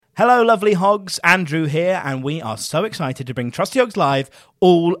Hello, lovely hogs. Andrew here, and we are so excited to bring Trusty Hogs live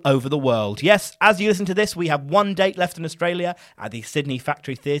all over the world. Yes, as you listen to this, we have one date left in Australia at the Sydney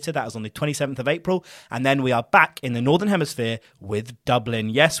Factory Theatre. That is on the 27th of April. And then we are back in the Northern Hemisphere with Dublin.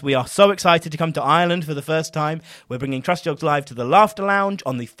 Yes, we are so excited to come to Ireland for the first time. We're bringing Trusty Hogs live to the Laughter Lounge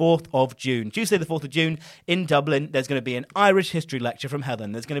on the 4th of June. Tuesday the 4th of June in Dublin. There's going to be an Irish history lecture from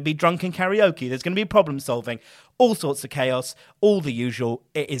Helen. There's going to be drunken karaoke. There's going to be problem solving. All sorts of chaos. All the usual.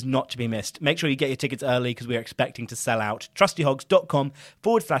 It is not to be missed. Make sure you get your tickets early because we are expecting to sell out.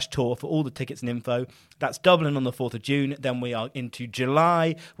 trustyhogs.com/tour for all the tickets and info. That's Dublin on the 4th of June. Then we are into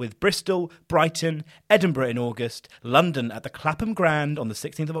July with Bristol, Brighton, Edinburgh in August, London at the Clapham Grand on the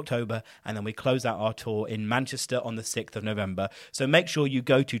 16th of October, and then we close out our tour in Manchester on the 6th of November. So make sure you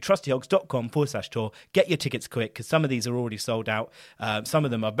go to trustyhogs.com/tour. Get your tickets quick because some of these are already sold out. Some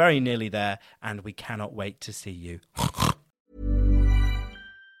of them are very nearly there, and we cannot wait to see you.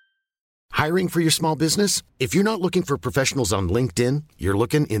 Hiring for your small business? If you're not looking for professionals on LinkedIn, you're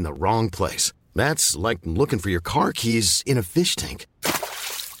looking in the wrong place. That's like looking for your car keys in a fish tank.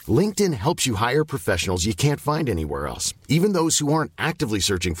 LinkedIn helps you hire professionals you can't find anywhere else, even those who aren't actively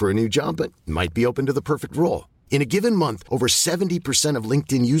searching for a new job but might be open to the perfect role. In a given month, over 70% of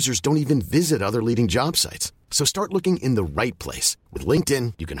LinkedIn users don't even visit other leading job sites. So start looking in the right place. With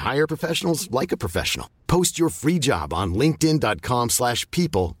LinkedIn, you can hire professionals like a professional. Post your free job on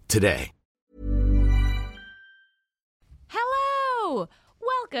linkedin.com/people today. Hello!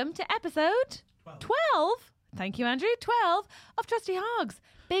 Welcome to episode 12. Thank you, Andrew. 12 of Trusty Hogs.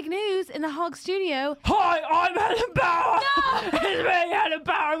 Big news in the Hog studio. Hi, I'm Helen Bauer. No! It's me, Helen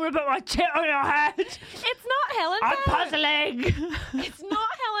Bauer. I'm going to put my tit on your head. It's not Helen I'm Bauer. puzzling. It's not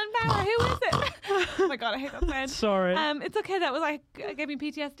Helen Bauer. Who is it? Oh my God, I hate that sound. Sorry. It's okay. That was gave me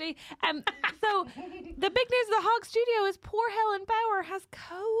PTSD. So the big news of the Hog studio is poor Helen Bauer has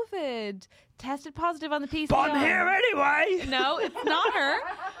COVID. Tested positive on the PCR. But I'm here anyway. No, it's not her.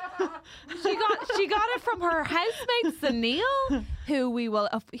 She got it from her housemate Sunil, who we will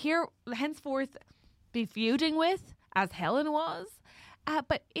here henceforth be feuding with, as Helen was.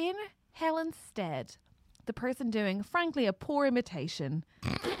 But in Helen's stead, the person doing, frankly, a poor imitation.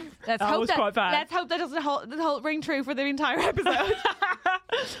 Let's hope quite bad. Let's hope that doesn't ring true for the entire episode.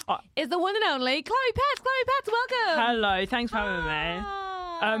 Is the one and only Chloe Petts. Chloe Petts, welcome. Hello, thanks for having me.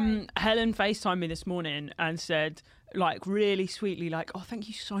 Helen FaceTimed me this morning and said, like, really sweetly, like, oh, thank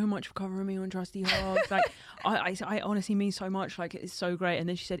you so much for covering me on Trusty Hogs. Like, I honestly mean so much. Like, it's so great. And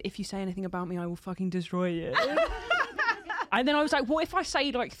then she said, if you say anything about me, I will fucking destroy you. And then I was like, what if I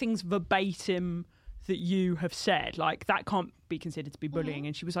say, like, things verbatim that you have said? Like, that can't be considered to be bullying. Mm-hmm.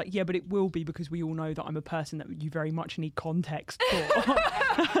 And she was like, yeah, but it will be because we all know that I'm a person that you very much need context for.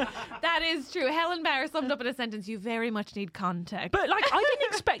 That is true. Helen Bauer summed up in a sentence, you very much need context. But, like, I didn't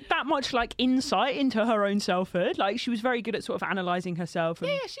expect that much, like, insight into her own selfhood. Like, she was very good at sort of analysing herself.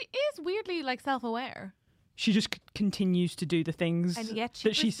 And yeah, she is weirdly, like, self-aware. She just continues to do the things and yet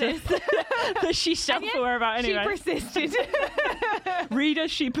that she said that she's self-aware about anyway. She persisted. Reader,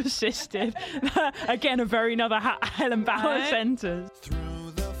 she persisted. Again, a very another Helen Bauer sentence.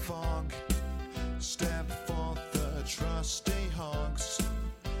 Through the fog, step forth the trusty hogs.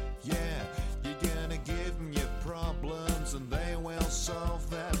 Yeah, you're gonna give them your problems and they will solve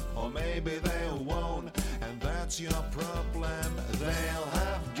them. Or maybe they won't, and that's your problem. They'll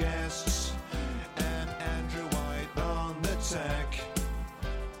have guests and Andrew White on the tech.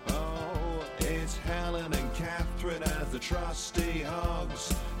 Oh, it's Helen and Catherine as the trusty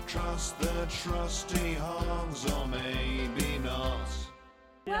hogs. Trust the trusty hogs, or maybe not.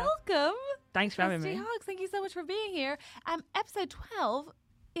 Welcome. Thanks for having Trusty me. Hogs, thank you so much for being here. Episode 12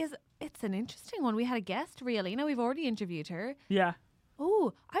 it's an interesting one. We had a guest, Rialina. We've already interviewed her. Yeah.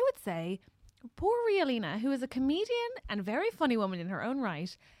 Oh, I would say poor Rialina, who is a comedian and very funny woman in her own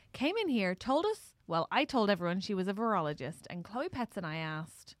right, came in here, told us, well, I told everyone she was a virologist, and Chloe Petts and I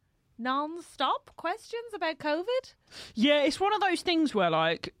asked non-stop questions about COVID. Yeah, it's one of those things where,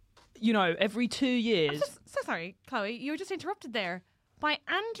 like, you know, every 2 years... So sorry, Chloe, you were just interrupted there by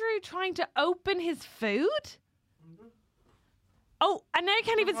Andrew trying to open his food? Oh, and now he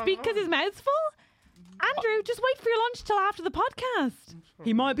can't even speak because his mouth's full? Andrew, just wait for your lunch till after the podcast.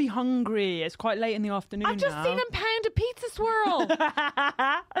 He might be hungry. It's quite late in the afternoon I've just seen him pound a pizza swirl. He's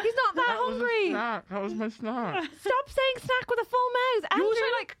not that hungry. That was my snack. Stop saying snack with a full mouth. Andrew, You also,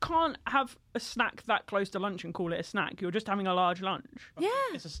 like, can't have a snack that close to lunch and call it a snack. You're just having a large lunch. yeah.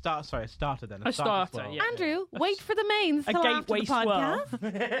 It's a starter then. A starter, swirl. yeah. Andrew, wait for the mains A till after gateway the swirl.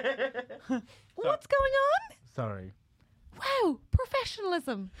 podcast. What's going on? Sorry. Wow,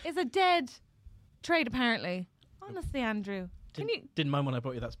 professionalism is a dead trade, apparently. Honestly, Andrew. Didn't mind when I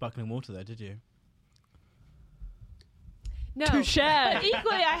brought you that sparkling water there, did you? No. Touche. But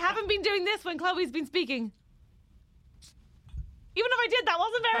equally, I haven't been doing this when Chloe's been speaking. Even if I did, that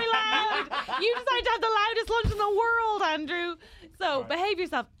wasn't very loud. You decided to have the loudest lunch in the world, Andrew. So behave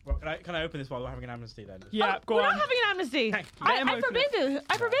yourself. Well, can I open this while we're having an amnesty then? Yeah, go We're on. not having an amnesty. Thank you. I Let him open forbid it.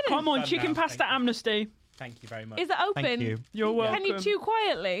 I forbid it. Come on, Done chicken now, pasta thank you. amnesty. Thank you very much. Is it open? Thank you. You're welcome. Can you chew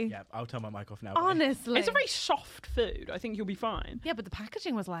quietly? Yeah, I'll turn my mic off now. buddy. Honestly. It's a very soft food. I think you'll be fine. Yeah, but the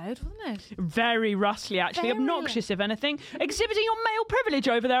packaging was loud, wasn't it? Very rustly, actually. Very Obnoxious, if anything. Exhibiting your male privilege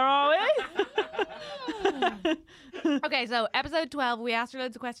over there, are we? Okay, so episode 12, we asked her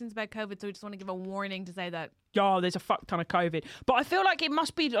loads of questions about COVID, so we just want to give a warning to say that. Yeah, there's a fuck ton of COVID. But I feel like it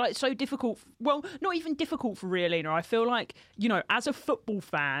must be like so difficult. Well, not even difficult for Rialina. I feel like, you know, as a football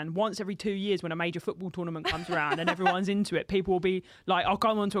fan, once every 2 years when a major football tournament comes around and everyone's into it, people will be like, I'll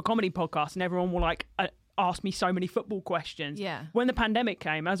come onto a comedy podcast and everyone will like ask me so many football questions. Yeah. When the pandemic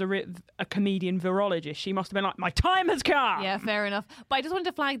came, as a comedian virologist, she must have been like, my time has come. Yeah, fair enough. But I just wanted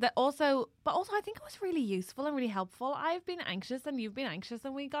to flag that also I think it was really useful and really helpful. I've been anxious and you've been anxious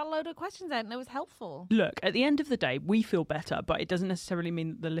and we got a load of questions out and it was helpful. Look, at the end of the day, we feel better, but it doesn't necessarily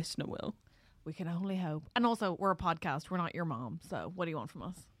mean that the listener will. We can only hope. And also, we're a podcast. We're not your mom. So what do you want from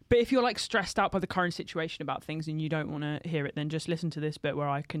us? But if you're like stressed out by the current situation about things and you don't want to hear it, then just listen to this bit where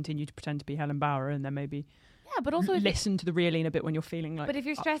I continue to pretend to be Helen Bauer and then maybe Yeah, but also listen to the Rialina bit when you're feeling like. But if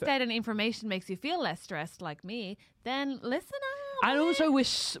you're up stressed for it. out and information makes you feel less stressed like me, then listen out. And also,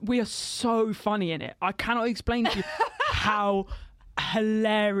 we are so funny in it. I cannot explain to you how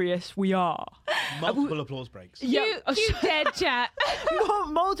hilarious we are. Multiple applause breaks. You dead chat.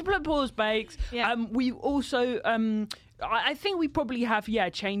 Multiple applause breaks. Yeah. We also. I think we probably have,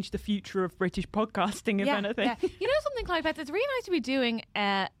 changed the future of British podcasting, if anything. Yeah. You know something, Chloe Pets? It's really nice to be doing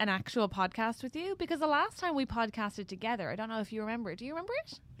an actual podcast with you because the last time we podcasted together, I don't know if you remember. Do you remember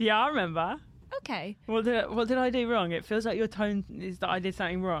it? Yeah, I remember. Okay. What did I do wrong? It feels like your tone is that I did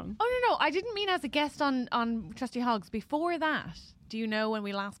something wrong. Oh, no. I didn't mean as a guest on Trusty Hogs. Before that, do you know when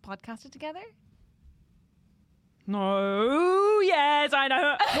we last podcasted together? No, yes, I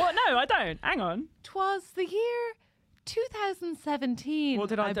know. What? No, I don't. Hang on. 'Twas the year 2017, What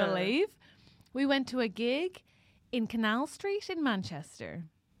did I do? believe. We went to a gig in Canal Street in Manchester.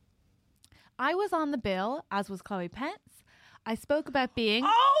 I was on the bill, as was Chloe Pets. I spoke about being...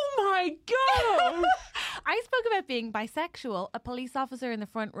 Oh my god! I spoke about being bisexual. A police officer in the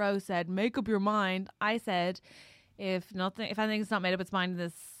front row said, "Make up your mind." I said, if anything's not made up its mind in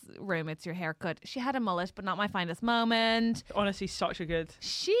this room, it's your haircut. She had a mullet, but not my finest moment. Honestly, such a good.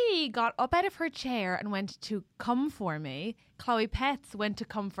 She got up out of her chair and went to come for me. Chloe Pets went to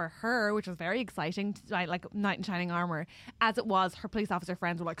come for her, which was very exciting, like knight in shining armour. As it was, her police officer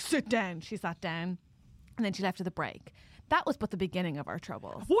friends were like, "Sit down." She sat down, and then she left at the break. That was but the beginning of our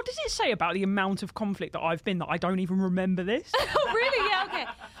troubles. What does it say about the amount of conflict that I've been that I don't even remember this? Oh, really? Yeah, okay.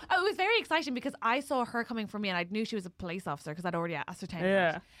 Oh, it was very exciting because I saw her coming for me and I knew she was a police officer because I'd already ascertained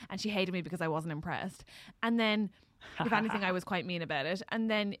Yeah. that. And she hated me because I wasn't impressed. And then, if anything, I was quite mean about it.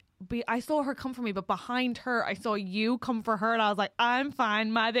 And then I saw her come for me, but behind her, I saw you come for her. And I was like, "I'm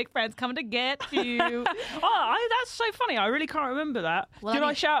fine. My big friend's coming to get you." That's so funny. I really can't remember that. Well, Did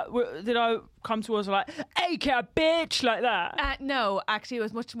I shout? Did I come towards her like, "Hey, cat, bitch," like that? No, actually, it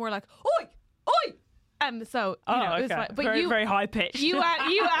was much more like, "Oi! Oi!" So, you know, it was fine. But very, very high pitched. You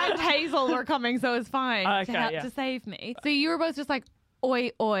and Hazel were coming, so it was fine Okay, to help yeah. to save me. So you were both just like,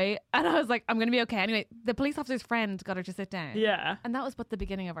 "Oi, oi," and I was like, "I'm going to be okay." Anyway, the police officer's friend got her to sit down. Yeah. And that was but the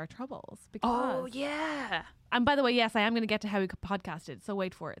beginning of our troubles. Oh Because, yeah. and by the way, yes, I am going to get to how we podcasted, so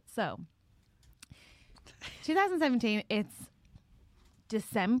wait for it. So, 2017, it's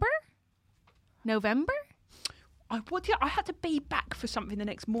December? November? I had to be back for something the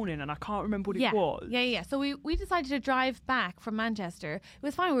next morning, and I can't remember what it was. Yeah. So we decided to drive back from Manchester. It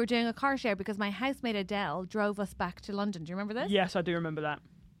was fine. We were doing a car share because my housemate Adele drove us back to London. Do you remember this? Yes, I do remember that.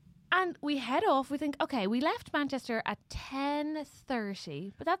 And we head off. We think, okay, we left Manchester at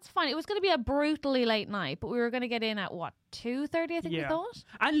 10:30, but that's fine. It was going to be a brutally late night, but we were going to get in at what, 2:30? I think we thought.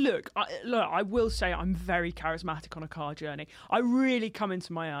 And look, I will say I'm very charismatic on a car journey. I really come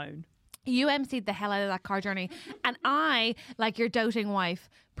into my own. You emceed the hell out of that car journey, and I, like your doting wife,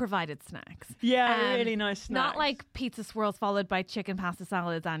 provided snacks. Yeah, really nice snacks. Not like pizza swirls followed by chicken pasta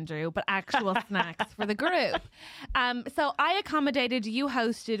salads, Andrew, but actual snacks for the group. So I accommodated, you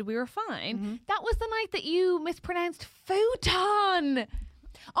hosted, we were fine. Mm-hmm. That was the night that you mispronounced futon. Oh my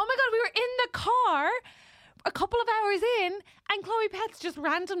God, we were in the car a couple of hours in, and Chloe Pets just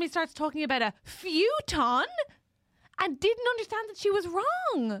randomly starts talking about a futon and didn't understand that she was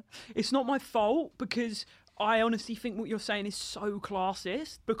wrong. It's not my fault because I honestly think what you're saying is so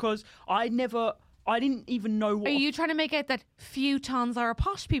classist because I didn't even know what. Are you trying to make it that futons are a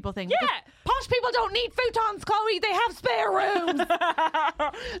posh people thing? Yeah. Because posh people don't need futons, Chloe. They have spare rooms.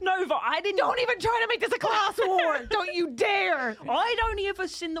 No, but I didn't. Don't even try to make this a class war. Don't you dare. I'd only ever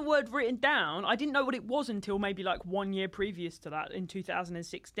seen the word written down. I didn't know what it was until maybe like 1 year previous to that in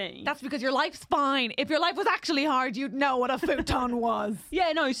 2016. That's because your life's fine. If your life was actually hard, you'd know what a futon was.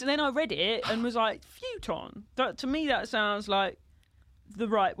 Yeah, no, so then I read it and was like, futon. To me, that sounds like the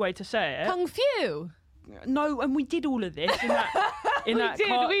right way to say it. Kung Fu. No, and we did all of this in that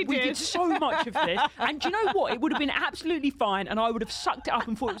We We did. did so much of this. And do you know what? It would have been absolutely fine and I would have sucked it up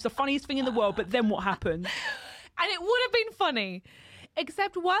and thought it was the funniest thing in the world, but then what happened? And it would have been funny.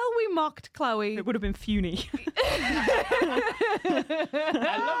 Except while we mocked Chloe, It would have been funny.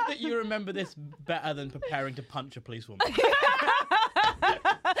 I love that you remember this better than preparing to punch a policewoman.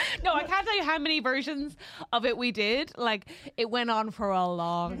 no, I can't tell you how many versions of it we did. Like, it went on for a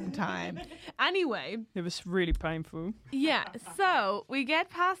long time. Anyway, It was really painful. yeah, so we get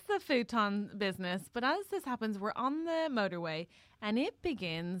past the futon business, but as this happens, we're on the motorway and it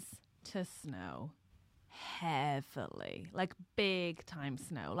begins to snow heavily, like big time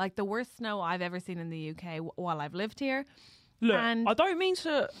snow, like the worst snow I've ever seen in the UK while I've lived here. Look, And- I don't mean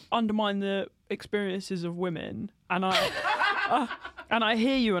to undermine the experiences of women, and I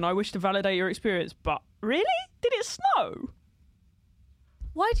hear you, and I wish to validate your experience. But really, did it snow?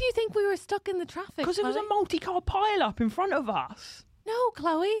 Why do you think we were stuck in the traffic? Because it was a Chloe? multi-car pile-up in front of us. No,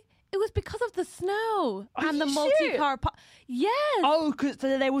 Chloe. It was because of the snow Are and the you multi-car. Yes, Oh, because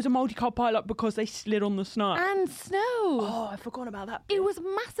there was a multi-car pile-up because they slid on the snow. and snow. Oh, I forgot about that bit. It was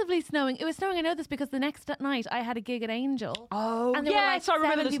massively snowing. It was snowing. I know this because the next night I had a gig at Angel. Oh, and there were yes, like I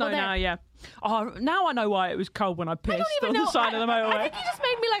remember 7 the people snow there. now, yeah. Oh, now I know why it was cold when I pissed I don't even on know. the side of the motorway. I think you just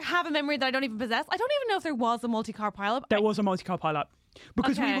made me like have a memory that I don't even possess. I don't even know if there was a multi-car pileup. There was a multi-car pile-up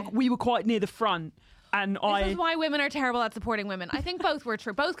because Okay. we were quite near the front, and This is why women are terrible at supporting women. I think both were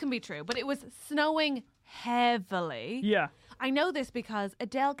true. Both can be true. But it was snowing heavily. yeah. I know this because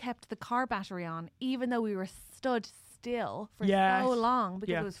Adele kept the car battery on even though we were stood still for Yes. so long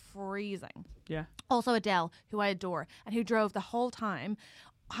because Yeah. it was freezing. Yeah. Also Adele, who I adore and who drove the whole time,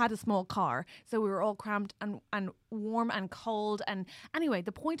 had a small car, so we were all cramped and warm and cold. And anyway,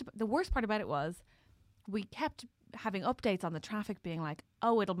 the worst part about it was we kept having updates on the traffic being like,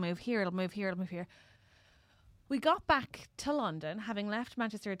 oh, it'll move here, it'll move here, it'll move here. We got back to London, having left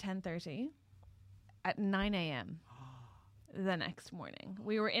Manchester at 10:30 at 9 a.m. the next morning.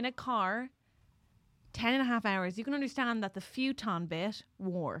 We were in a car 10 and a half hours. You can understand that the futon bit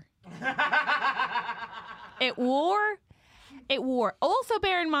wore. It wore. It wore. Also,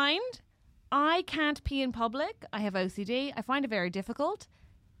 bear in mind, I can't pee in public. I have OCD. I find it very difficult.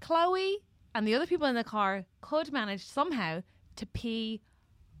 Chloe and the other people in the car could manage somehow to pee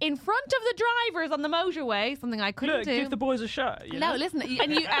in front of the drivers on the motorway, something I couldn't Look, do. give the boys a shot. You No, know? listen,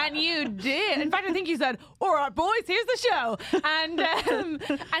 and you did. In fact, I think you said, "All right, boys, here's the show."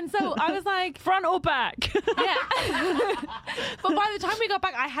 And so I was like, Front or back? yeah. But by the time we got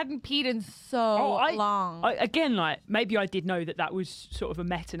back, I hadn't peed in so long. Again, like, maybe I did know that was sort of a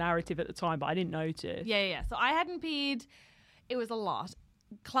meta-narrative at the time, but I didn't notice. Yeah. So I hadn't peed. It was a lot.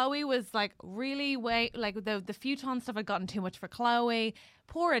 Chloe was like really like the futon stuff had gotten too much for Chloe.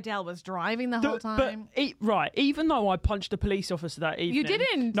 Poor Adele was driving the whole time. Right, even though I punched a police officer that evening. You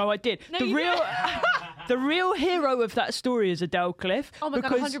didn't? No, I did. No, the you real the real hero of that story is Adele Cliff. Oh my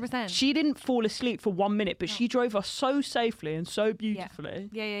God, because 100%. She didn't fall asleep for 1 minute, but she drove us so safely and so beautifully.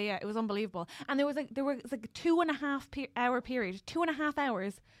 Yeah. It was unbelievable. And there was like a 2.5 hour period, 2.5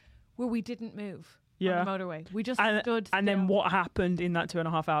 hours where we didn't move Yeah. on the motorway. We just And, stood and then still. what happened in that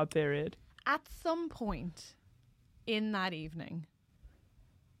 2.5 hour period? At some point in that evening,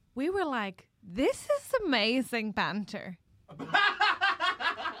 we were like, this is amazing banter.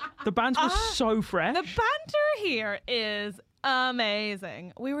 The band was so fresh. The banter here is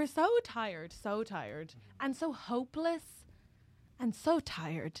amazing. We were so tired, and so hopeless, and so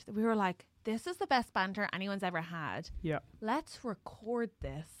tired that we were like, this is the best banter anyone's ever had. Yeah. Let's record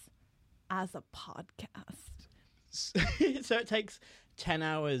this as a podcast. So it takes 10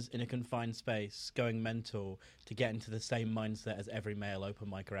 hours in a confined space going mental to get into the same mindset as every male open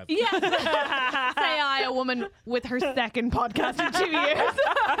micer ever. Yes. Say I, a woman with her second podcast in 2 years.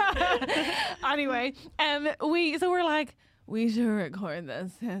 Anyway, we're like, we should record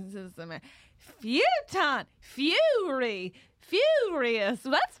this. This is amazing. Futon, fury, furious.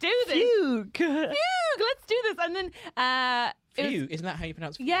 Let's do this. Fugue. Let's do this. And then it was- Phew, isn't that how you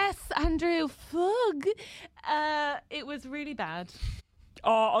pronounce it? yes, Andrew, fug. It was really bad.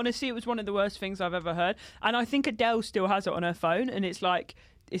 Oh, honestly, it was one of the worst things I've ever heard. And I think Adele still has it on her phone, and it's like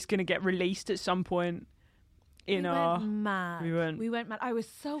it's going to get released at some point in our. Went mad. We went mad. I was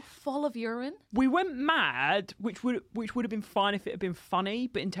so full of urine. We went mad, which would have been fine if it had been funny,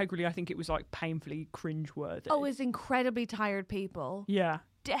 but integrally, I think it was like painfully cringeworthy. Oh, it was incredibly tired people. Yeah,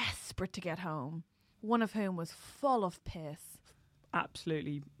 Desperate to get home. One of whom was full of piss.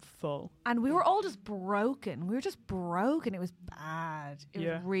 absolutely full. And we were all just broken. We were just broken. It was bad. It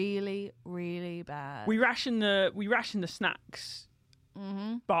was really, really bad. We rationed the snacks.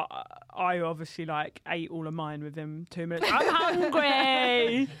 Mm-hmm. But I obviously like ate all of mine within 2 minutes. I'm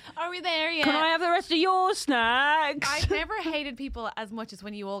hungry. Are we there yet? Can I have the rest of your snacks? I've never hated people as much as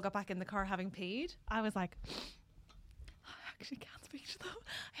when you all got back in the car having peed. I was like, I actually can't speak to them.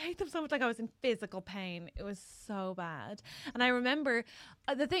 I hate them so much. Like I was in physical pain. It was so bad. And I remember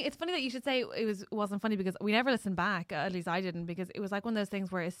the thing. It's funny that you should say it wasn't funny because we never listened back. At least I didn't, because it was like one of those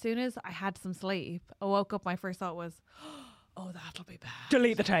things where as soon as I had some sleep, I woke up. My first thought was, oh, that'll be bad.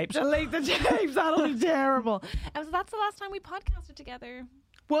 Delete the tapes. Delete the tapes. That'll be terrible. And so that's the last time we podcasted together.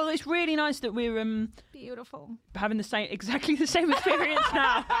 Well, it's really nice that we're Beautiful. having exactly the same experience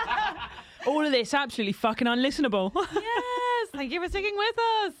now. All of this absolutely fucking unlistenable. Yes. Thank you for sticking with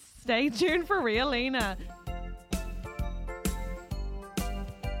us. Stay tuned for Real Lena.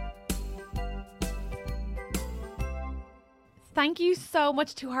 Thank you so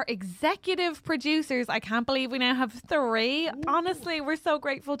much to our executive producers. I can't believe we now have 3. Honestly, we're so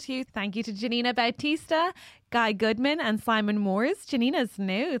grateful to you. Thank you to Janina Bautista, Guy Goodman, and Simon Moores. Janina's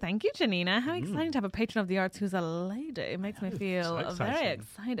new. Thank you, Janina. How exciting to have a patron of the arts who's a lady. It makes me feel so very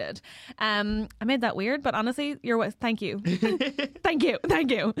exciting. excited. I made that weird, but honestly, thank you. Thank you. Thank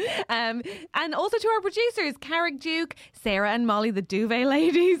you. And also to our producers, Carrick Duke, Sarah and Molly, the Duvet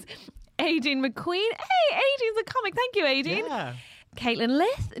Ladies, Aideen McQueen. Hey, Aideen's a comic. Thank you, Aideen. Yeah. Caitlin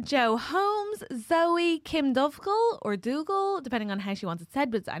Lith, Joe Holmes, Zoe, Kim Dovgal or Dougal, depending on how she wants it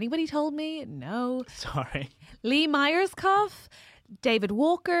said, but has anybody told me? No. Sorry. Lee Myerscough, David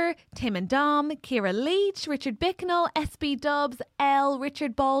Walker, Tim and Dom, Kira Leach, Richard Bicknell, SB Dubs, L,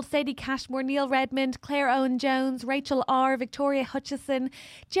 Richard Bald, Sadie Cashmore, Neil Redmond, Claire Owen Jones, Rachel R, Victoria Hutchison,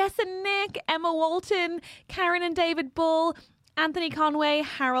 Jess and Nick, Emma Walton, Karen and David Bull, Anthony Conway,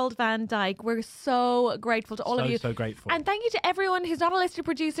 Harold Van Dyke. We're so grateful to all of you. So grateful. And thank you to everyone who's not a listed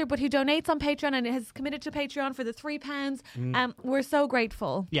producer but who donates on Patreon and has committed to Patreon for the £3. We're so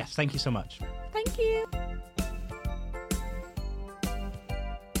grateful. Yes, thank you so much. Thank you.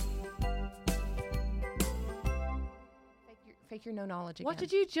 Fake your no knowledge again. What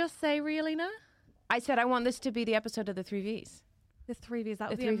did you just say, Rialina? I said I want this to be the episode of the 3 Vs. The 3 Vs. That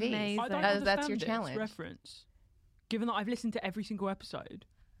would The be 3 Vs. amazing. I don't That's understand your this challenge. reference. Given that I've listened to every single episode.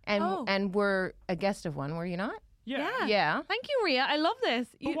 And we're a guest of one, were you not? Yeah. Yeah. Thank you, Ria. I love this.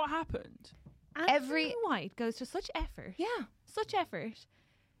 But what happened? Anthony White goes to such effort. Yeah. Such effort.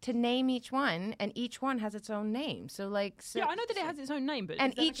 To name each one, and each one has its own name. So like, Yeah, I know that it has its own name, but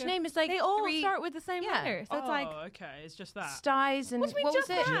and is there each like a- name is like They all 3 start with the same Yeah. letter. So it's like, okay, it's just that. Styes and What do you mean what was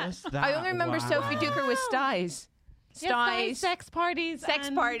just it? that? Just that. I only remember Wow. Sophie Duker with Styes. Styes, sex parties. sex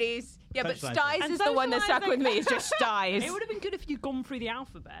and- parties. Yeah, but Socialising. Styes And is the one that stuck with socialising. me. It's just Styes. It would have been good if you'd gone through the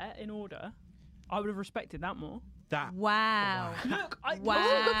alphabet in order. I would have respected that more. That. Wow. Look, Wow.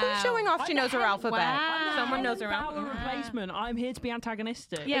 Oh, look who's showing off. She knows her alphabet. Wow. Someone knows her Power alphabet. replacement. I'm here to be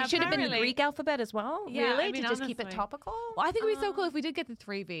antagonistic. Yeah, It should have been the apparently. Greek alphabet as well. Yeah, really, I mean, to just keep it honestly. topical. Well, I think it would be so cool if we did get the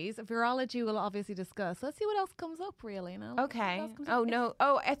 3 Vs. Virology we'll obviously discuss. Let's see what else comes up, really. Okay. Oh no.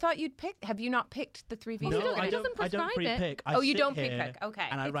 Oh, I thought you'd pick. Have you not picked the 3 Vs? No, No, it I doesn't don't. I prescribe don't it. pre-pick. I Oh, you sit don't here pre-pick. Okay.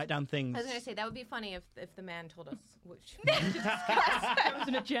 And I write down things. I was gonna say that would be funny if the man told us which There was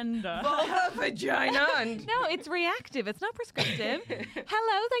an agenda. vagina. And No, it's reactive. It's not prescriptive.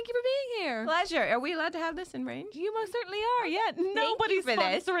 Hello, thank you for being here. pleasure. Are we allowed to have this in range? You most certainly are. Yeah, nobody's for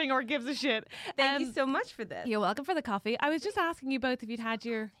this. sponsoring or gives a shit. Thank you so much for this. You're welcome for the coffee. I was just asking you both if you'd had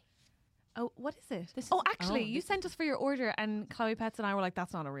your. Oh, what is it? Actually, you sent us for your order, and Chloe Pets and I were like,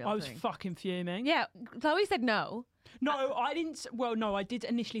 "That's not a real I was thing." fucking fuming. Yeah, Chloe said no. No, I didn't. Well, no, I did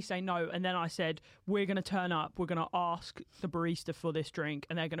initially say no, and then I said we're going to turn up. We're going to ask the barista for this drink,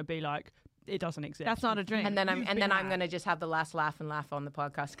 and they're going to be like, "It doesn't exist." That's not a drink. And then I'm You've and been then I'm at. gonna just have the last laugh on the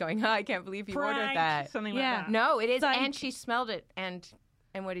podcast, going, "I can't believe you ordered Prank, that." something Yeah. like that. No, it is, So- and she smelled it, and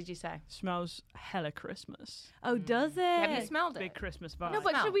what did you say? Smells hella Christmas. Oh, does it? Have you smelled Big it? Christmas vibe. No,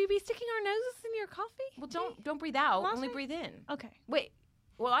 but Smell. should we be sticking our noses in your coffee? Well, don't breathe out. Last Only time? breathe in. Okay. Wait.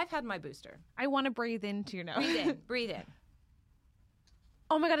 Well, I've had my booster. I want to breathe into your nose. Breathe in. Breathe in.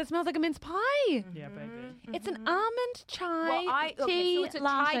 Oh my god, it smells like a mince pie. yeah, baby. It's an almond chai Well, so tea it's a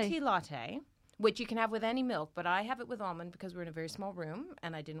latte. Thai tea latte which you can have with any milk, but I have it with almond because we're in a very small room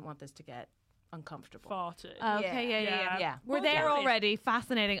and I didn't want this to get uncomfortable. Farted. Okay, yeah. Yeah. We're Well, there yeah. already.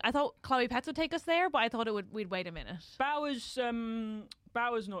 Fascinating. I thought Chloe Pets would take us there, but I thought we'd wait a minute.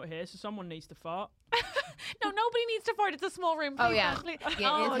 Bauer's not here, so someone needs to fart. No, nobody needs to fart. It's a small room. Oh, Please, yeah. Ashley. Yeah,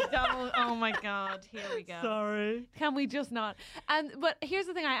 Oh, it's- don't. Oh my God. Here we go. Sorry. Can we just not? But here's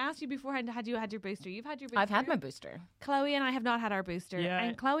the thing. I asked you beforehand. Had you had your booster? You've had your booster. I've had my booster. Chloe and I have not had our booster. Yeah.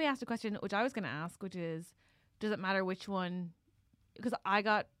 And Chloe asked a question, which I was going to ask, which is, does it matter which one? Because I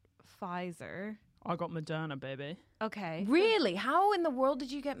got Pfizer. I got Moderna, baby. Okay. Really? How in the world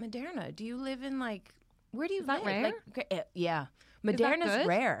did you get Moderna? Do you live in like where do you that live? rare? Yeah, that Moderna's good?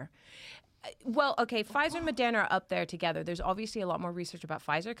 rare. Well, okay, Pfizer and Moderna are up there together. There's obviously a lot more research about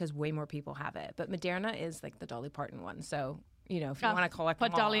Pfizer because way more people have it. But Moderna is like the Dolly Parton one. So, you know, if you want to collect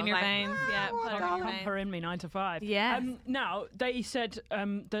Put them all, Dolly in I'm your like, veins. Yeah, put her in your Pump veins. her in me 9 to 5. Yes. Now they said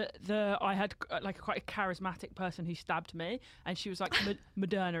that I had like quite a charismatic person who stabbed me, and she was like,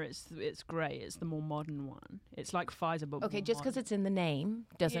 Moderna, it's great. It's the more modern one. It's like Pfizer, but Okay, more just because modern. it's in the name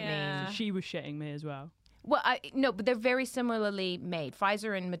doesn't Yeah. mean. She was shitting me as well. Well, no, but they're very similarly made.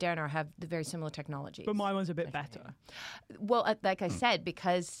 Pfizer and Moderna have the very similar technologies. But my one's a bit better. Well, like I said,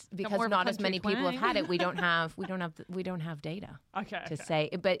 because more of a not as country many people have twang. had it, we don't have data Okay. to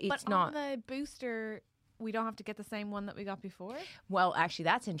say. But it's But not. on the booster, we don't have to get the same one that we got before. Well, actually,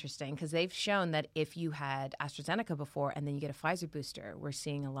 that's interesting because they've shown that if you had AstraZeneca before and then you get a Pfizer booster, we're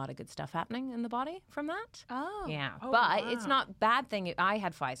seeing a lot of good stuff happening in the body from that. Oh. Yeah, Oh, but wow. it's not bad thing. I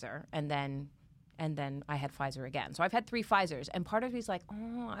had Pfizer and then I had Pfizer again. So I've had 3 Pfizers, and part of me's like,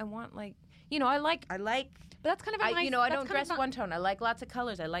 oh, I want like, you know, I like. But that's kind of a nice. I that's don't kind dress of one tone. I like lots of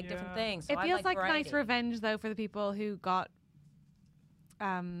colors. I like different Yeah. things. So It I feels like variety. nice revenge though for the people who got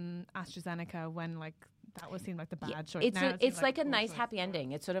AstraZeneca when like that was seemed like the bad choice. It's Now it seems it's like a cool nice choice. happy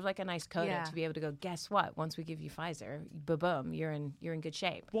ending. It's sort of like a nice coda Yeah. to be able to go. Guess what? Once we give you Pfizer, boom, you're in good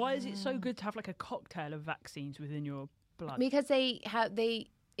shape. Why is it so good to have like a cocktail of vaccines within your blood? Because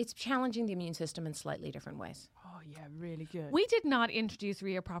it's challenging the immune system in slightly different ways. Oh yeah, really good. We did not introduce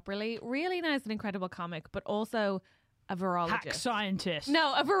Rhea properly. Rhea Lina is an incredible comic, but also a virologist. Hack scientist.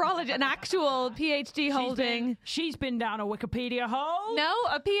 No, a virologist, an actual PhD holding. She's been down a Wikipedia hole. No,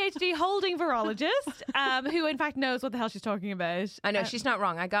 a PhD holding virologist who, in fact, knows what the hell she's talking about. I know she's not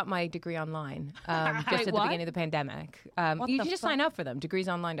wrong. I got my degree online just at the what? beginning of the pandemic. What You the can just fuck? sign up for them.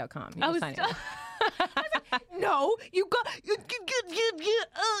 Degreesonline.com. You I just was sign up. No, you got.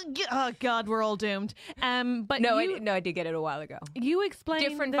 Oh God, we're all doomed. But No, you, I did get it a while ago. you explained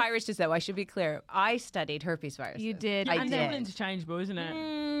Different this- viruses, though. I should be clear. I studied herpes viruses. You did. I And It's all did. interchangeable, isn't it?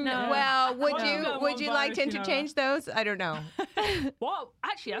 No. Well, would Well, you you've got would one you like virus, to you know interchange those? I don't know. Well,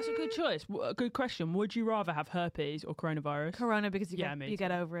 actually, that's a good choice. A good question. Would you rather have herpes or coronavirus? Corona because you Yeah, get me you too.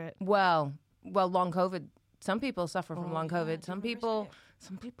 get over it. Well, long COVID. Some people suffer from long COVID. Some people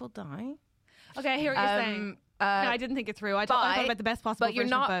die. Okay, I hear what you're saying. No, I didn't think it through. I thought about the best possible but you're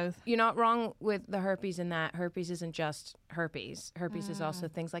version not, of both. You're not wrong with the herpes in that herpes isn't just herpes. Herpes is also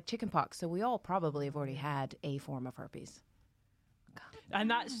things like chickenpox. So we all probably have already had a form of herpes.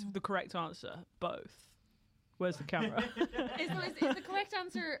 And that's the correct answer. Both. Where's the camera? Is the correct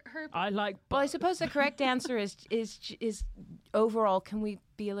answer herpes? I like. Well, I suppose the correct answer is overall. Can we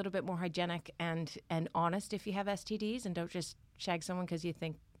be a little bit more hygienic and honest if you have STDs and don't just shag someone because you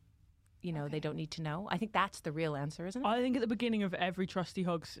think, you know, they don't need to know? I think that's the real answer, isn't it? I think at the beginning of every Trusty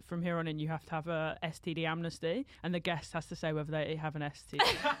Hogs from here on in, you have to have a STD amnesty, and the guest has to say whether they have an STD.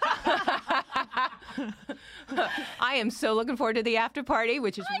 I am so looking forward to the after party,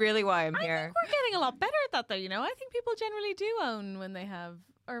 which is really why I'm here. We're getting a lot better at that, though. You know, I think people generally do own when they have,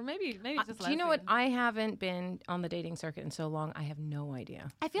 or maybe it's just. Do you know what? lesbian. I haven't been on the dating circuit in so long. I have no idea.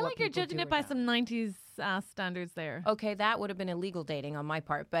 I feel what like you're people judging do it or by don't. some 90s standards there. Okay, that would have been illegal dating on my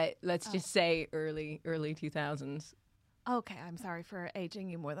part, but let's just say early 2000s. Okay, I'm sorry for aging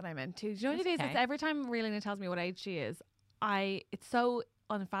you more than I meant to. Do you know what it is? okay. It's every time Relina tells me what age she is, it's so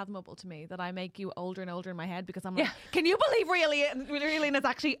unfathomable to me that I make you older and older in my head because I'm like, can you believe Relina's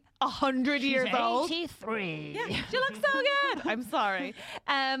actually 100 years old? 83. Yeah, she looks so good. I'm sorry.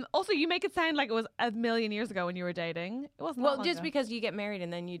 Also, you make it sound like it was a million years ago when you were dating. It wasn't. Well, that long just ago. because you get married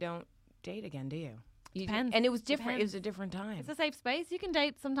and then you don't date again, do you? Depends. And it was different. Depends. It was a different time. It's a safe space. You can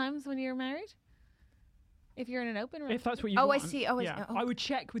date sometimes when you're married. If you're in an open If relationship. that's what you Oh, I want. see. Oh, I see. yeah. Oh. I would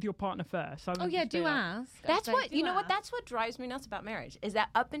check with your partner first. I Oh wouldn't yeah, just be do like, ask. That's I'd say what do you know. What ask. that's what drives me nuts about marriage is that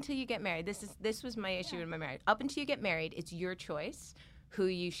up until you get married, this was my issue in my marriage. Up until you get married, it's your choice who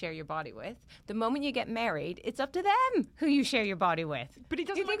you share your body with. The moment you get married, it's up to them who you share your body with. But it You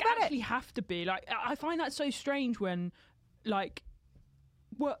doesn't think like, about actually have to be. Like, I find that so strange when, like,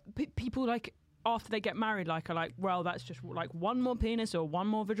 people like after they get married, like, are like, well, that's just like one more penis or one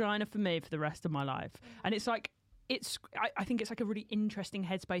more vagina for me for the rest of my life. And it's like, I think it's like a really interesting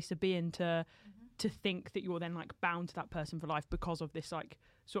headspace to be in to think that you're then like bound to that person for life because of this like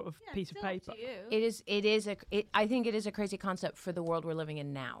sort of piece of paper. I think it is a crazy concept for the world we're living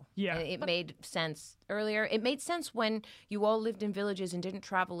in now. Yeah. It made sense earlier. It made sense when you all lived in villages and didn't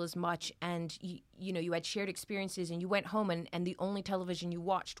travel as much, and you had shared experiences, and you went home and the only television you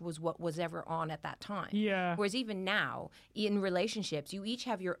watched was what was ever on at that time. Yeah. Whereas even now, in relationships, you each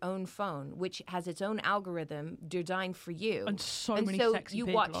have your own phone, which has its own algorithm designed for you. And so many sexy you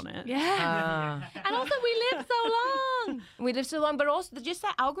people watch, on it. Yeah. And also, we live so long. We live so long, but also just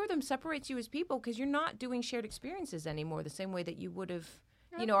that algorithm separates you as people because you're not doing shared experiences anymore the same way that you would have,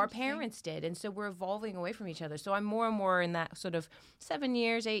 our parents did. And so we're evolving away from each other. So I'm more and more in that sort of 7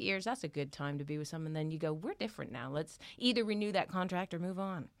 years, 8 years. That's a good time to be with someone. Then you go, we're different now. Let's either renew that contract or move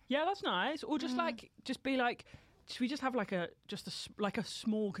on. Yeah, that's nice. Or just just be like, should we just have like a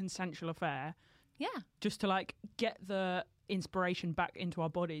small consensual affair? Yeah. Just to like get the inspiration back into our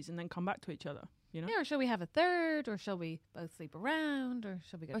bodies and then come back to each other. You know? Yeah, or shall we have a third, or shall we both sleep around, or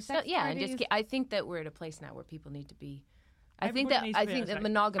shall we go to sex and parties? I think that we're at a place now where people need to be. I Everybody needs to be think at that sex.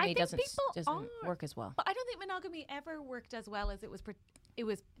 monogamy I think doesn't people are. work as well. But I don't think monogamy ever worked as well as it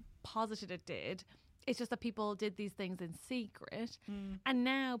was posited it did. It's just that people did these things in secret, and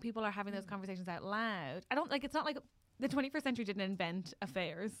now people are having those conversations out loud. It's not like the 21st century didn't invent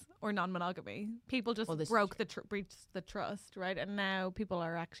affairs or non-monogamy. People just breached the trust, right? And now people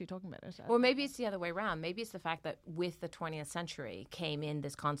are actually talking about it. Or maybe it's the other way around. Maybe it's the fact that with the 20th century came in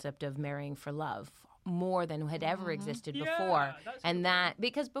this concept of marrying for love more than had ever existed before. And that,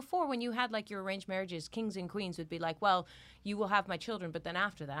 because before when you had like your arranged marriages, kings and queens would be like, well, you will have my children, but then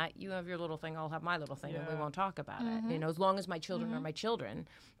after that, you have your little thing, I'll have my little thing, and we won't talk about it. As long as my children are my children,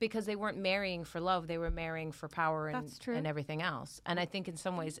 because they weren't marrying for love, they were marrying for power and everything else. And I think in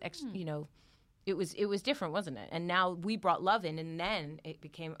some ways, it was different, wasn't it? And now we brought love in, and then it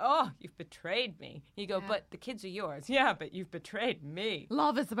became, oh, you've betrayed me. You go, but the kids are yours. Yeah, but you've betrayed me.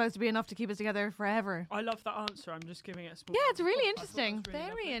 love is supposed to be enough to keep us together forever. I love that answer. I'm just giving it a small. Yeah, it's really I thought that interesting. was really Very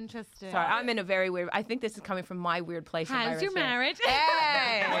lovely. interesting. Sorry, I'm in a very weird. I think this is coming from my weird place. in How's your marriage?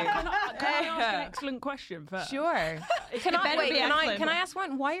 Hey, Can I ask an excellent question first? sure. Can better be excellent. Can I ask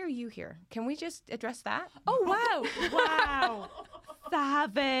one? Why are you here? Can we just address that? Oh wow! Wow!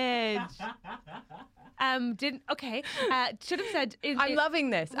 Savage. Should have said. I'm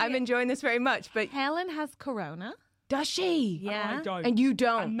loving this. I'm enjoying this very much. But Helen has corona. does she? Yeah. I don't. And you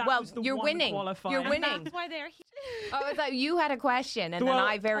don't. And that Well, was the you're one winning. qualifier. You're And winning. That's why they're here. Oh, it's like you had a question, and then Well,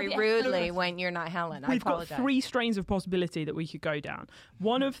 I very rudely went, "You're not Helen." I We've got apologize. 3 strains of possibility that we could go down.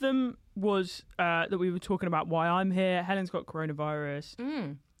 One of them was that we were talking about why I'm here. Helen's got coronavirus.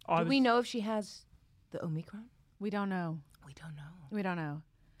 Do we know if she has the Omicron? We don't know. We don't know. We don't know.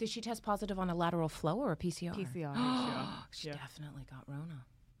 Did she test positive on a lateral flow or a PCR? PCR. She Yeah. definitely got Rona.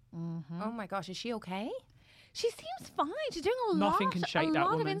 Oh my gosh, is she okay? She seems fine. She's doing a Nothing lot. can shake a that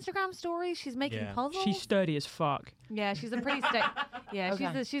lot woman. of Instagram stories. She's making Yeah. puzzles. She's sturdy as fuck. yeah, she's a pretty stable. Yeah,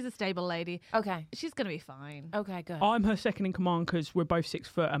 Okay. she's a stable lady. Okay. She's gonna be fine. Okay, good. I'm her second in command because we're both 6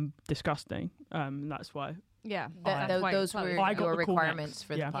 foot and disgusting. That's why. Yeah, Those were I got your the call requirements next.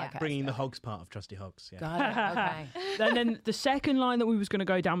 for Yeah. the podcast. Bringing the hogs part of Trusty Hogs. Yeah. Got it. Okay. And then the second line that we was going to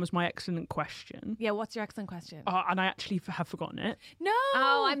go down was my excellent question. Yeah, what's your excellent question? And I actually have forgotten it. No.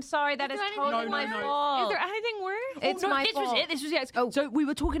 Oh, I'm sorry. That is there anything totally No, my no, no. fault. Is there anything worse? It's my this fault. was it. This was it. So we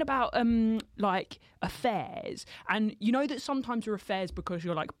were talking about like affairs, and you know that sometimes your affairs because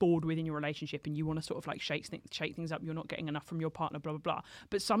you're like bored within your relationship and you want to sort of like shake things up. You're not getting enough from your partner, blah blah blah.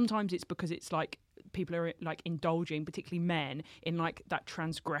 But sometimes it's because it's like people are like indulging, particularly men, in like that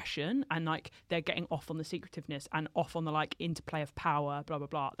transgression, and like they're getting off on the secretiveness and off on the like interplay of power, blah blah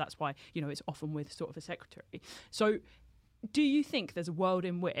blah. That's why it's often with sort of a secretary. So do you think there's a world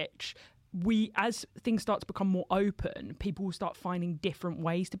in which as things start to become more open, people will start finding different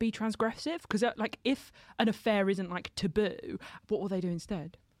ways to be transgressive? Because like if an affair isn't like taboo, what will they do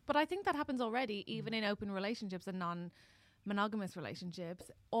instead? But I think that happens already, even in open relationships and non-monogamous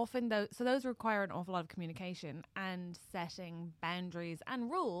relationships. Often, those require an awful lot of communication and setting boundaries and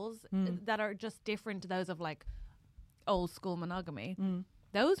rules that are just different to those of like old school monogamy.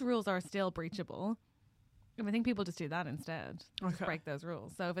 Those rules are still breachable. And I think people just do that instead. Just break those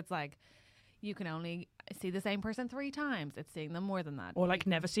rules. So if it's like you can only see the same person 3 times, it's seeing them more than that. Or like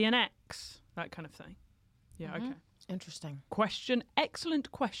never see an ex, that kind of thing. Yeah, okay. Interesting.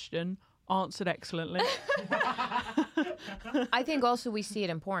 Excellent question, answered excellently. I think also we see it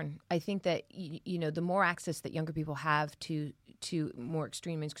in porn. I think that the more access that younger people have to to more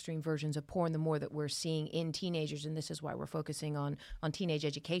extreme versions of porn, the more that we're seeing in teenagers, and this is why we're focusing on teenage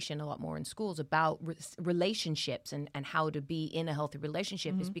education a lot more in schools about relationships and how to be in a healthy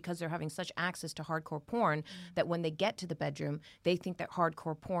relationship, is because they're having such access to hardcore porn that when they get to the bedroom, they think that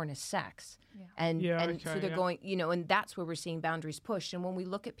hardcore porn is sex. And so they're going, and that's where we're seeing boundaries pushed. And when we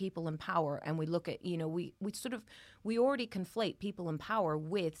look at people in power and we look at, we already conflate people in power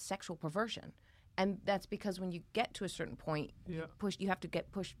with sexual perversion. And that's because when you get to a certain point, you have to get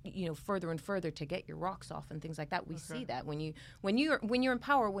pushed, further and further to get your rocks off and things like that. We see that when you're in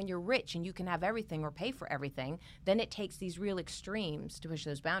power, when you're rich and you can have everything or pay for everything, then it takes these real extremes to push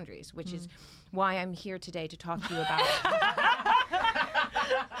those boundaries, which is why I'm here today to talk to you about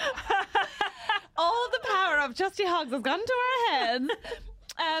All the power of Trusty Hogs has gone to our heads.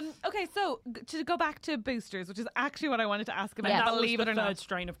 Okay, so to go back to boosters, which is actually what I wanted to ask about. Yes. That was Believe the it or third not.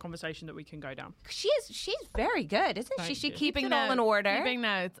 strain of conversation that we can go down. She's very good, isn't she? Thank She you. keeps Keeping it all in order. Keeping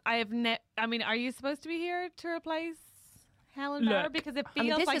notes. I have are you supposed to be here to replace Helen Look, Bauer? Because it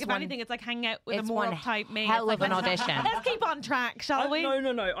feels this like, is if one- anything, it's like hanging out with a it's more one uptight me. hell It's of an like, audition. Let's keep on track, shall we?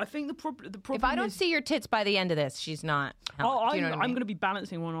 No. I think the problem. If I don't is, see your tits by the end of this, she's not. Helen. Do you know what I I'm mean? going to be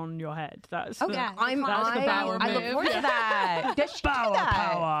balancing one on your head. That's Okay, the, Yeah, I'm. that's the Bauer I look move. forward to that. Does she do Power, that?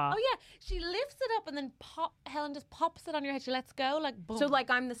 power. Oh yeah, she lifts it up and then Helen just pops it on your head. She lets go like boom. So like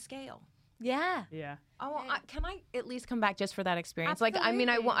I'm the scale. yeah. Yeah. Oh, can I at least come back just for that experience? Like, I mean,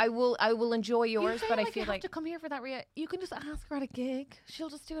 Absolutely. I will enjoy yours, you but I you feel have like to come here for that, Rhea. You can just ask her at a gig. She'll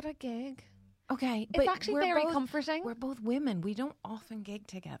just do it at a gig. okay, It's but actually we're very both- comforting. We're both women. We don't often gig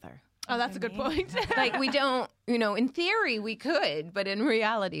together. Oh, that's a good point. Like we don't, in theory we could, but in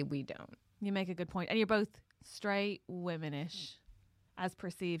reality we don't. You make a good point. And you're both straight womanish, as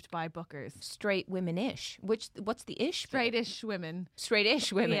perceived by bookers. Straight women-ish. What's the ish? bit? Straightish women.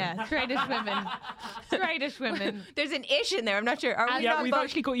 Straight-ish women. Yeah, straightish women. Straightish women. There's an ish in there. I'm not sure. Are we Yeah, not we've both-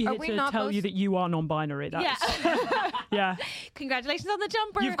 actually got you are here we to not tell both- you that you are non-binary. That's, Yeah. yeah. Congratulations on the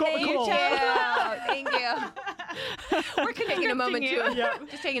jumper. You've got the Thank you, call. Joe. Yeah, thank you. We're taking a moment you. to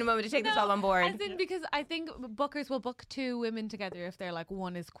just taking a moment to take this all on board. As in, because I think bookers will book two women together if they're like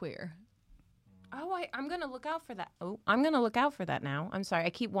one is queer. Oh, I'm gonna look out for that. Oh, I'm gonna look out for that now. I'm sorry, I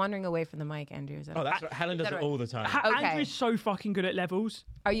keep wandering away from the mic, Andrew. Is that Oh, that's right. Helen does that it right? all the time. Okay. Andrew's so fucking good at levels.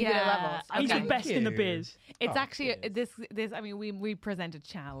 Are you good at Yeah, levels? I He's Okay. the best in the you. biz. It's Oh, actually yes. this. I mean, we present a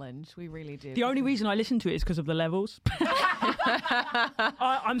challenge. We really do. The only reason I listen to it is because of the levels.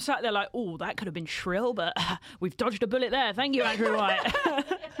 I'm sat there like, oh, that could have been shrill, but we've dodged a bullet there. Thank you, Andrew White.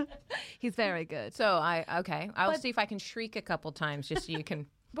 He's very good. So I'll see if I can shriek a couple times just so you can.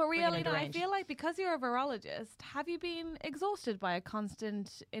 But Bring it really, into I range. feel like because you're a virologist, have you been exhausted by a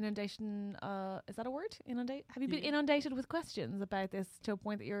constant inundation? Is that a word? Inundate? Have you been inundated with questions about this to a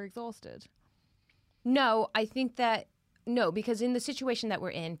point that you're exhausted? No, I think that no, because in the situation that we're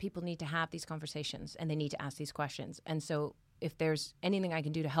in, people need to have these conversations and they need to ask these questions. And so if there's anything I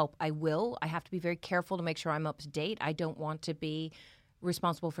can do to help, I will. I have to be very careful to make sure I'm up to date. I don't want to be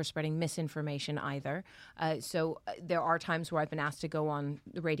responsible for spreading misinformation either. So there are times where I've been asked to go on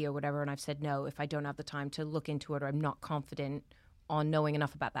the radio or whatever, and I've said no if I don't have the time to look into it or I'm not confident on knowing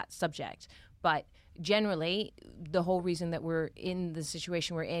enough about that subject. But generally, the whole reason that we're in the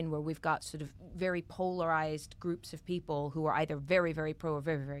situation we're in, where we've got sort of very polarized groups of people who are either very, very pro or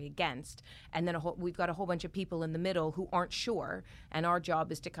very, very against, and then we've got a whole bunch of people in the middle who aren't sure, and our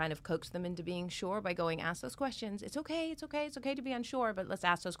job is to kind of coax them into being sure by going, ask those questions. It's okay to be unsure, but let's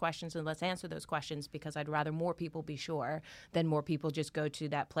ask those questions and let's answer those questions, because I'd rather more people be sure than more people just go to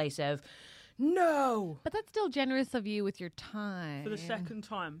that place of, no. But that's still generous of you with your time. For the second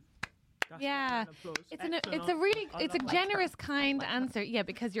time. That's Yeah, an applause. it's Excellent. a really I it's a love generous, kind answer. Yeah,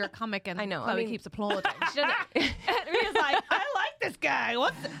 because you're a comic and I know, I Chloe mean- keeps applauding. She doesn't. And Rhea's like, I like this guy.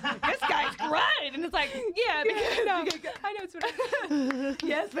 This guy's great, and it's like, yeah, because no, I know it's really,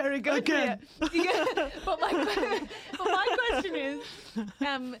 yes, very good. Again. Yeah. But my question is,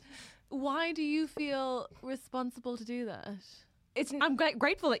 why do you feel responsible to do that? I'm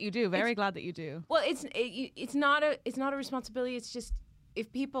grateful that you do. Very glad that you do. Well, it's not a responsibility. It's just,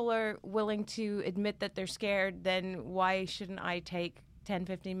 if people are willing to admit that they're scared, then why shouldn't I take 10,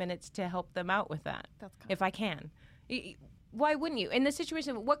 15 minutes to help them out with that? That's kind if I can. Why wouldn't you? In this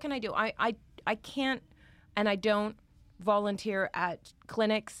situation, what can I do? I can't, and I don't volunteer at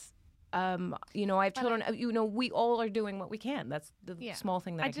clinics. I have children. We all are doing what we can. That's the small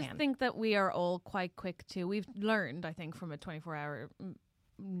thing that I just can. think that we are all quite quick to. We've learned, I think, from a 24-hour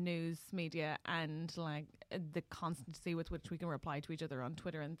news media and like the constancy with which we can reply to each other on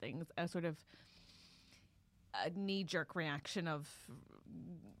Twitter and things, a sort of a knee-jerk reaction of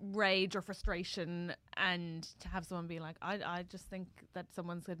rage or frustration, and to have someone be like, I just think that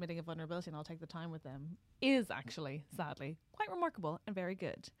someone's admitting a vulnerability and I'll take the time with them is actually, sadly, quite remarkable and very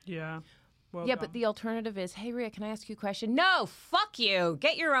good. Yeah. Well yeah, done. but the alternative is, hey, Rhea, can I ask you a question? No, fuck you.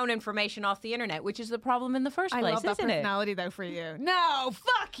 Get your own information off the internet, which is the problem in the first I place, love that isn't it? personality, though, for you. No,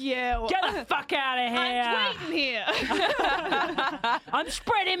 fuck you. Get the fuck out of here! I'm tweeting here. I'm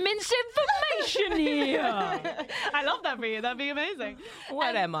spreading misinformation here. I love that for you. That'd be amazing.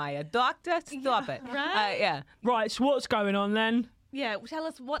 What am I, a doctor? Stop it. Right? Yeah. Right, so what's going on then? Yeah, tell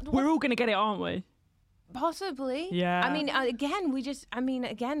us what. We're all going to get it, aren't we? Possibly. Yeah. I mean,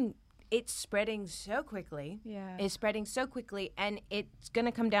 again, it's spreading so quickly. Yeah. It's spreading so quickly, and it's going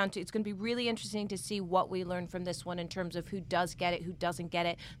to come down to, it's going to be really interesting to see what we learn from this one in terms of who does get it, who doesn't get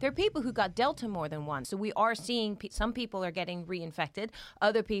it. There are people who got Delta more than once. So we are seeing some people are getting reinfected.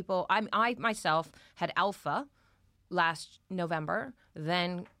 Other people, I myself had Alpha last November,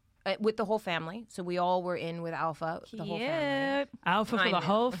 then with the whole family. So we all were in with Alpha, the whole family. Alpha for I the know.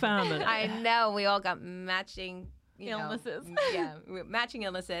 whole family. I know, we all got matching Illnesses. matching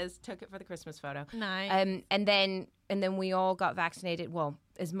illnesses. Took it for the Christmas photo. Nice. And then we all got vaccinated. Well,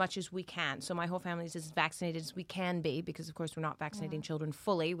 as much as we can. So my whole family is as vaccinated as we can be, because of course we're not vaccinating children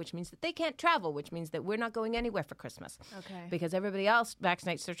fully, which means that they can't travel, which means that we're not going anywhere for Christmas. Okay. Because everybody else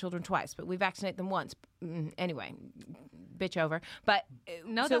vaccinates their children twice, but we vaccinate them once. Anyway, bitch over. But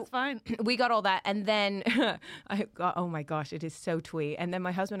No, so that's fine. we got all that, and then I got, oh my gosh, it is so twee. And then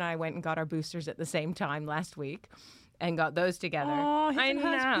my husband and I went and got our boosters at the same time last week, and got those together. Oh, his I and know,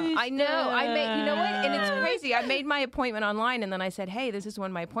 hers I know. I made, you know what? And it's boosters. crazy. I made my appointment online, and then I said, "Hey, this is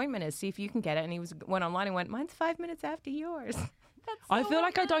when my appointment is. See if you can get it." And he went online and went, "Mine's 5 minutes after yours." I feel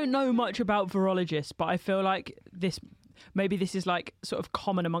like I don't know much about virologists, but I feel like maybe this is like sort of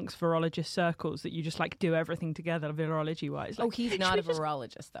common amongst virologist circles, that you just like do everything together virology wise. Like, Oh, he's not a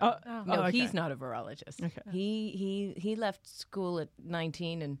virologist, though. No, okay. he's not a virologist. Okay. He left school at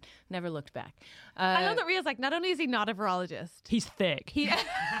 19 and never looked back. I love that Rhea's like, not only is he not a virologist, he's thick.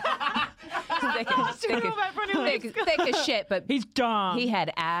 thick as shit, but He's dumb. he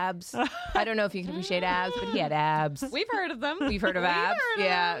had abs. I don't know if you can appreciate abs, but he had abs. we've heard of them. We've heard of abs.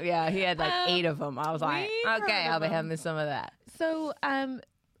 Yeah. He had like 8 of them. I was like, we've heard okay, of I'll be them. having some of that. So,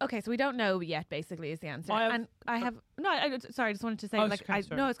 okay, so we don't know yet, basically, is the answer. I have- Sorry, I just wanted to say, Oh, like, okay,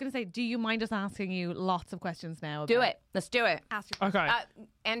 sorry. I was going to say, do you mind us asking you lots of questions now? Do about- it. Let's do it. Ask your Okay.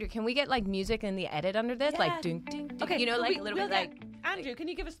 Andrew, can we get like music in the edit under this? Like, ding, ding, ding. Okay, You know, like a little we'll bit like. get- Andrew, can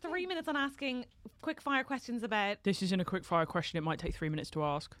you give us 3 minutes on asking quick fire questions about? This isn't a quick fire question. It might take 3 minutes to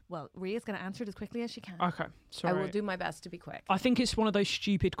ask. Well, Rhea's going to answer it as quickly as she can. Okay. I Sorry. will do my best to be quick. I think it's one of those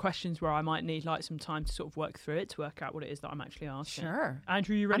stupid questions where I might need like some time to sort of work through it to work out what it is that I'm actually asking. Sure.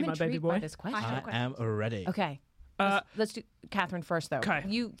 Andrew, you ready, I'm my baby intrigued by boy? this question. I am ready. Okay. Uh, Let's do Catherine first, though. Okay.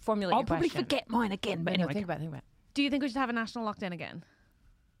 You formulate I'll your probably question. forget mine again, but No, anyway. think about it. Do you think we should have a national lockdown again?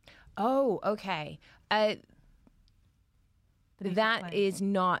 Oh, okay. That is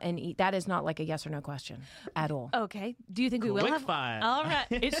not that is not like a yes or no question at all. Okay. Do you think we will Quick have? fire. All right.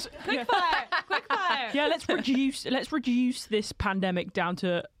 It's Quick fire. Quick fire. yeah. Let's reduce this pandemic down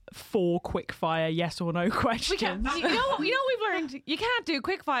to 4 quick fire yes or no questions. You know what we've learned? You can't do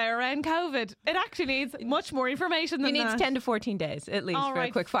quick fire around COVID. It actually needs much more information You than need that. 10 to 14 days at least All for a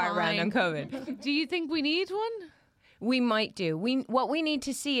right, quick fire round on fine. COVID. Do you think we need one? We might do. What we need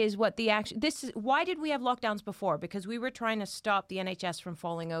to see is what the action. This is why did we have lockdowns before? Because we were trying to stop the NHS from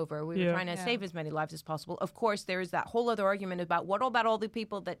falling over. We were Yeah. trying to save as many lives as possible. Of course, there is that whole other argument about what about all the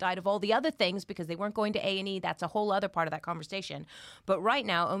people that died of all the other things because they weren't going to A&E. That's a whole other part of that conversation. But right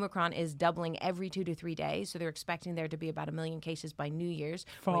now, Omicron is doubling every 2 to 3 days, so they're expecting there to be about 1 million cases by New Year's,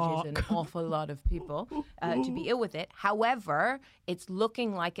 which is an awful lot of people to be ill with it. However, it's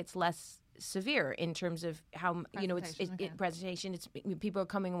looking like it's less severe in terms of how presentation. It's people are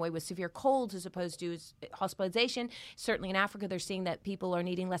coming away with severe colds as opposed to hospitalization. Certainly in Africa, they're seeing that people are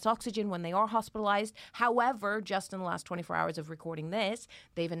needing less oxygen when they are hospitalized. However, just in the last 24 hours of recording this,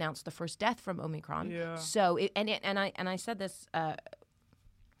 they've announced the first death from Omicron. Yeah. So I said this. I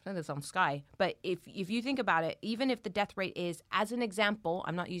said this on Sky, but if you think about it, even if the death rate is, as an example,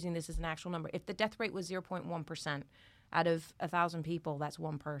 I'm not using this as an actual number. If the death rate was 0.1%. Out of 1,000 people, that's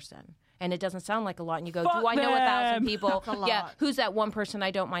one person. And it doesn't sound like a lot. And you go, Fuck do I know 1,000 them. people? That's a lot. Yeah, who's that one person I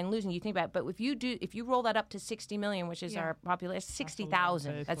don't mind losing? You think about it. But if you roll that up to 60 million, which is our population,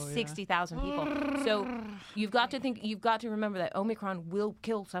 60,000. That's 60,000 people. So you've got to remember that Omicron will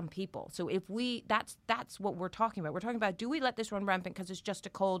kill some people. So that's what we're talking about. We're talking about, do we let this run rampant because it's just a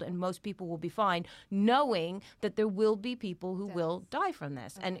cold and most people will be fine, knowing that there will be people who will die from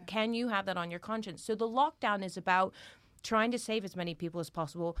this? And can you have that on your conscience? So the lockdown is about trying to save as many people as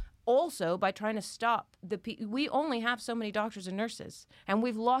possible. Also, by trying to stop we only have so many doctors and nurses, and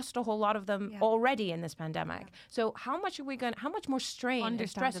we've lost a whole lot of them already in this pandemic. So how much more strain and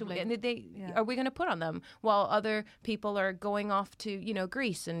stress are we going to put on them while other people are going off to,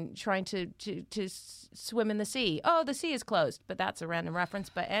 Greece and trying to swim in the sea? Oh, the sea is closed, but that's a random reference.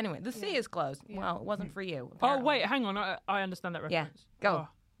 But anyway, the sea is closed. Well, it wasn't for you. Apparently. Oh, wait, hang on. I understand that reference. Yeah, go.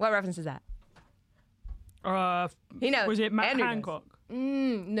 What reference is that? He knows. Was it Matt Andrew Hancock?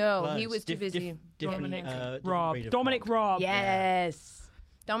 No, Close. he was too busy. Dominic different Raab. breed of Dominic frog. Raab. Yes.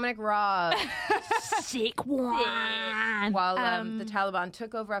 Dominic Raab. Sick one. While the Taliban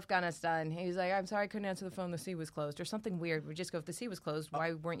took over Afghanistan, he was like, I'm sorry I couldn't answer the phone, the sea was closed. Or something weird. We just go, if the sea was closed,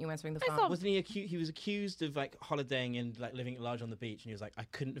 why weren't you answering the phone? Wasn't he he was accused of like holidaying and like living at large on the beach, and he was like, I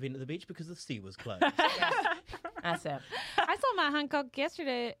couldn't have been at the beach because the sea was closed. That's it. I saw Matt Hancock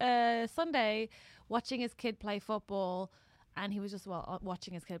yesterday, Sunday, watching his kid play football. And he was just,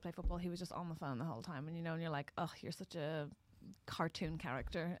 watching his kid play football, he was just on the phone the whole time. And, and you're like, oh, you're such a cartoon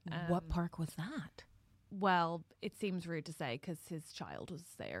character. What park was that? Well, it seems rude to say because his child was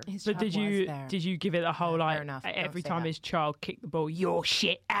there. But did you give it a whole fair enough. every Don't say time that. his child kicked the ball, you're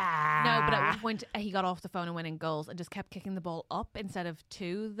shit. Ah. No, but at one point he got off the phone and went in goals and just kept kicking the ball up instead of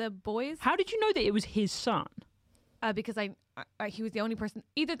to the boys. How did you know that it was his son? Because he was the only person.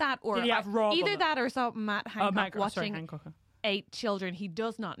 Either that or Did he have Rob either on that or saw Matt Hancock watching Hancock. 8 children he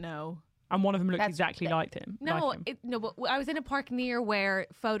does not know. And one of them looked exactly like him. No, but I was in a park near where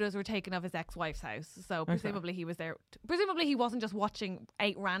photos were taken of his ex-wife's house. So presumably he was there. Presumably he wasn't just watching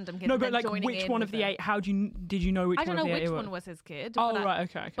 8 random kids. No, and but then like joining which in one with of the them. 8? Did you know which I one don't of know the 8 which it one was his kid. Oh, but right,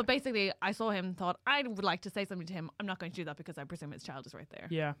 okay. But basically, I saw him, thought I would like to say something to him. I'm not going to do that because I presume his child is right there.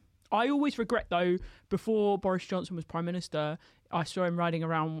 Yeah. I always regret, though, before Boris Johnson was Prime Minister, I saw him riding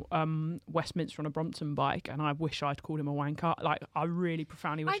around Westminster on a Brompton bike, and I wish I'd called him a wanker. Like, I really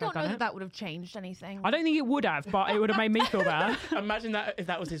profoundly wish I don't I'd done know it. that would have changed anything. I don't think it would have, but it would have made me feel bad. Imagine that if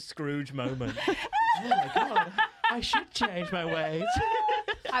that was his Scrooge moment. Oh my God, I should change my ways.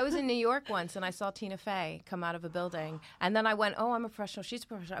 I was in New York once and I saw Tina Fey come out of a building, and then I went, "Oh, I'm a professional. She's a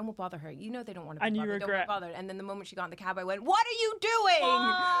professional. I won't bother her. They don't want to be And you bothered. Don't regret. be bothered." And then the moment she got in the cab, I went, "What are you doing?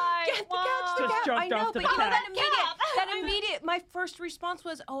 Why? Get the catch the Just cab." jumped I know, off the but cab. that immediate. My first response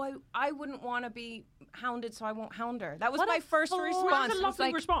was, "Oh, I wouldn't want to be hounded, so I won't hound her." That was my first response. That's a It was lovely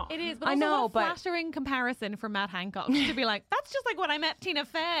like, response. It is, but I also know, what a but- flattering comparison for Matt Hancock to be like, that's just like when I met Tina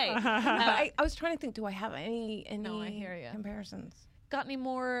Fey. But I was trying to think, do I have any No, I hear ya. comparisons? Got any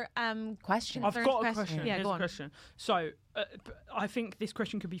more Questions? I've concerned got a questions? question. Yeah, Here's go a on. question. So, I think this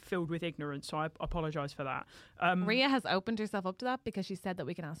question could be filled with ignorance, so I apologise for that. Ria has opened herself up to that because she said that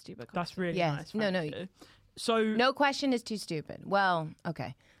we can ask stupid questions. That's really Yes. nice. No, thank no. you. So, No question is too stupid. Well,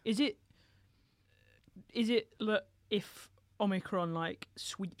 okay. is it look, if Omicron like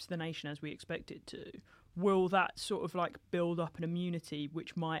sweeps the nation as we expect it to, will that sort of like build up an immunity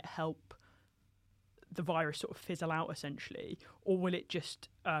which might help the virus sort of fizzle out essentially, or will it just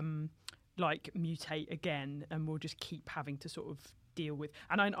like mutate again and we'll just keep having to sort of deal with?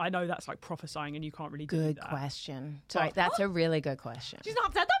 And I know that's like prophesying and you can't really do Good that. question. Sorry, that's a really good question. She's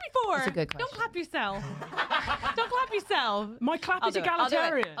not said that before. That's a good Don't question. clap yourself. Don't clap yourself. My clap is do it.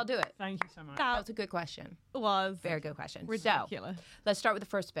 egalitarian. I'll do it. Thank you so much. That was a good question. Was Very good question. ridiculous. So, let's start with the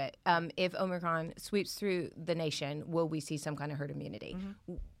first bit. If Omicron sweeps through the nation, will we see some kind of herd immunity?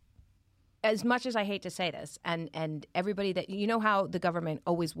 As much as I hate to say this, and everybody that, you know how the government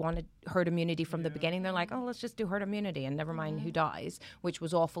always wanted herd immunity from the beginning? They're like, oh, let's just do herd immunity and never mind who dies, which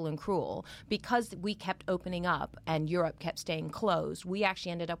was awful and cruel. Because we kept opening up and Europe kept staying closed, we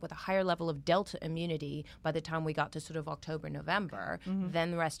actually ended up with a higher level of Delta immunity by the time we got to sort of October, November than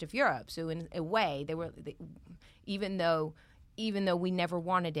the rest of Europe. So in a way, even though we never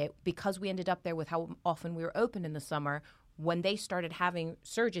wanted it, because we ended up there with how often we were open in the summer, when they started having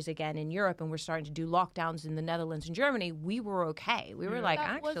surges again in Europe and we're starting to do lockdowns in the Netherlands and Germany, we were okay. We were like,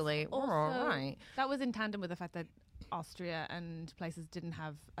 That was actually, we're also- all right. That was in tandem with the fact that Austria and places didn't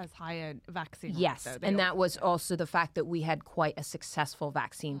have as high a vaccine rate, Yes, so they and all- that was also the fact that we had quite a successful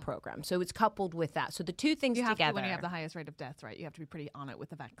vaccine program. So it's coupled with that. So the two things you have together. to when you have the highest rate of death, right? You have to be pretty on it with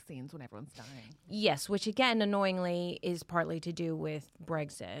the vaccines when everyone's dying. Yes, which again, annoyingly, is partly to do with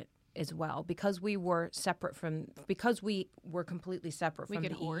Brexit as well, because we were completely separate We from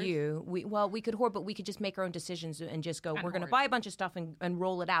could the hoard. EU. We could hoard, but we could just make our own decisions and just go, we're going to hoard. buy a bunch of stuff and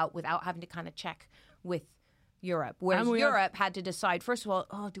roll it out without having to kind of check with Europe. Whereas And we have- Europe had to decide, first of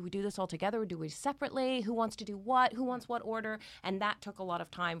all, do we do this all together or do we separately? Who wants to do what? Who wants what order? And that took a lot of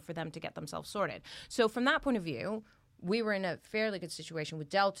time for them to get themselves sorted. So from that point of view, we were in a fairly good situation with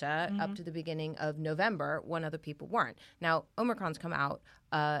Delta up to the beginning of November when other people weren't. Now, Omicron's come out,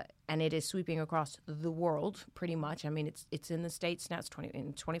 and it is sweeping across the world pretty much. I mean, it's in the States now. It's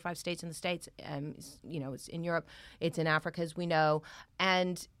in 25 states in the States. It's in Europe. It's in Africa, as we know.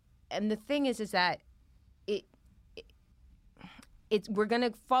 And the thing is that we're going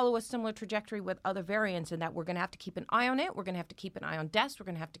to follow a similar trajectory with other variants, in that we're going to have to keep an eye on it. We're going to have to keep an eye on deaths. We're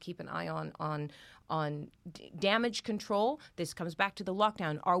going to have to keep an eye on damage control. This comes back to the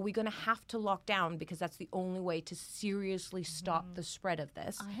lockdown. Are we going to have to lock down because that's the only way to seriously stop the spread of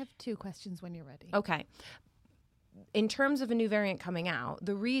this? I have 2 questions when you're ready. Okay. In terms of a new variant coming out,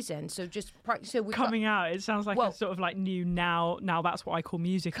 the reason, we're Coming out, it sounds like a sort of like new now that's what I call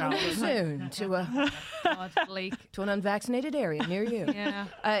music out. soon to an unvaccinated area near you. Yeah.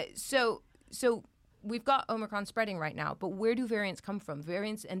 So we've got Omicron spreading right now, but where do variants come from?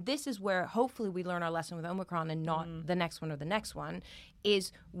 Variants, and this is where hopefully we learn our lesson with Omicron and not the next one or the next one,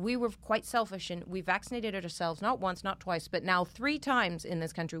 is we were quite selfish and we vaccinated ourselves not once, not twice, but now 3 times in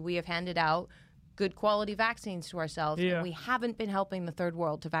this country we have handed out good quality vaccines to ourselves, and we haven't been helping the third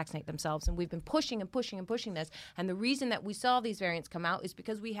world to vaccinate themselves, and we've been pushing this. And the reason that we saw these variants come out is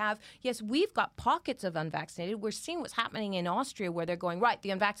because we've got pockets of unvaccinated. We're seeing what's happening in Austria, where they're going, right, the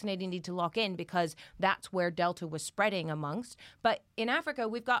unvaccinated need to lock in because that's where Delta was spreading amongst. But in Africa,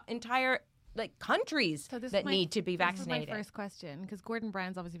 we've got entire countries that need to be vaccinated. This is my first question, because Gordon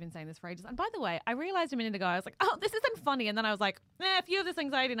Brown's obviously been saying this for ages. And by the way, I realized a minute ago, I was like, oh, this isn't funny. And then I was like, if you have this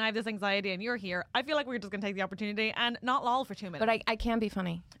anxiety and I have this anxiety and you're here, I feel like we're just going to take the opportunity and not lol for 2 minutes. But I can be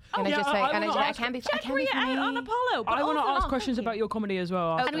funny. Oh, Can I just say, I can be Check funny. out on Apollo. I want to also ask not questions funny. about your comedy as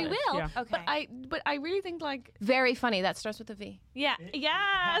well. And we will. Yeah. Okay. But I really think Very funny. That starts with a V. yes. Do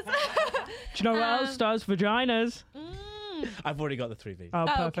you know what else does? Vaginas. I've already got the 3 V's. Oh,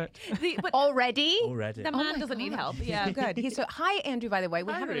 perfect. But Already? Already. the man doesn't need help. Yeah, Good. So, hi, Andrew, by the way.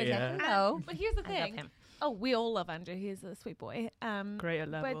 We haven't really Andrea. said hello. But here's the I love thing. him. Oh, we all love Andrew. He's a sweet boy. Great at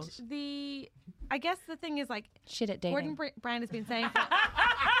levels. But I guess the thing is, like, Shit at dating. Gordon Brown has been saying.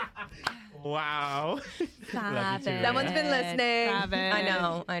 Wow. Savage. Someone's been listening.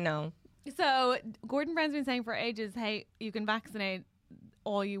 Savage. I know. So Gordon Brown's been saying for ages, hey, you can vaccinate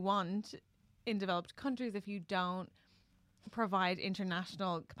all you want in developed countries. If you don't provide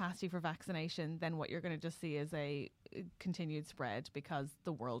international capacity for vaccination, then what you're going to just see is a continued spread, because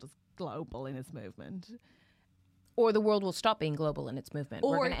the world is global in its movement. Or the world will stop being global in its movement.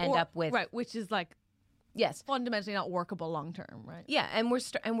 We're going to end up with... Right, which is like Yes. fundamentally not workable long term, right? Yeah, and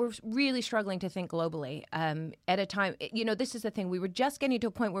we're really struggling to think globally at a time. This is the thing. We were just getting to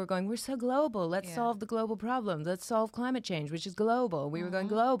a point where we're going, we're so global. Let's solve the global problem. Let's solve climate change, which is global. We were going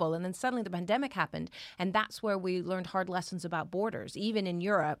global, and then suddenly the pandemic happened, and that's where we learned hard lessons about borders. Even in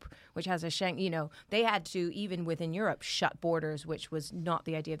Europe, which has they had to, even within Europe, shut borders, which was not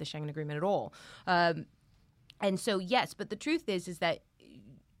the idea of the Schengen Agreement at all. And so yes, but the truth is that.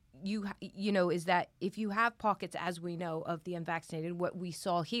 Is that if you have pockets, as we know, of the unvaccinated, what we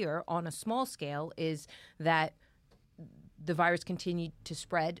saw here on a small scale is that the virus continued to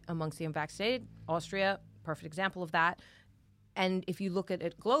spread amongst the unvaccinated. Austria, perfect example of that. And if you look at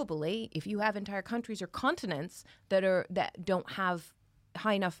it globally, if you have entire countries or continents that don't have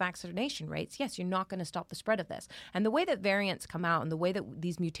high enough vaccination rates, yes, you're not going to stop the spread of this. And the way that variants come out and the way that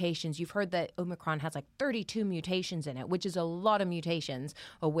these mutations, you've heard that Omicron has like 32 mutations in it, which is a lot of mutations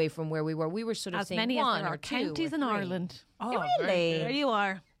away from where we were. We were sort of As seeing many as one there or are two counties or in three. Ireland. Oh, Really? There you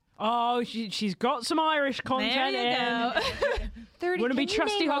are. Oh, she's got some Irish content There you in. go. 30, Wanna be can you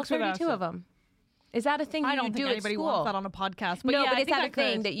trusty name all hogs with 32 us? of them? Is that a thing I you don't do think at anybody school? wants that on a podcast. But No, yeah, but I is think that I a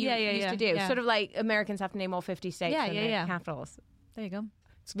thing could. that you yeah, used to do? yeah. Sort of like Americans have to name all 50 states Yeah, and yeah, their yeah. capitals. There you go.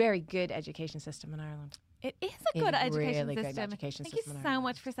 It's a very good education system in Ireland. It is a It's good a education really good system. education Thank system you in so Ireland.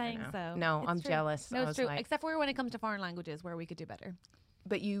 much for saying I so. know. No, It's I'm true. jealous. No, I it's was true. like- Except for when it comes to foreign languages, where we could do better.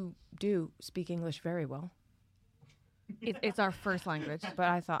 But you do speak English very well. It's our first language. But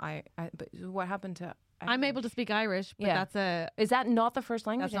I thought but what happened to... I'm able to speak Irish, but Yeah. that's Is that not the first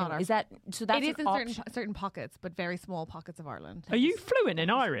language? That's not anymore? our- Is that... So that's it is an in certain option? certain pockets, but very small pockets of Ireland. Are you fluent in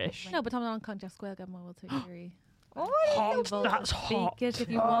Irish? No, but I'm not on Concha Square Gamma to Yuri. Hot. That's hot. Speak it if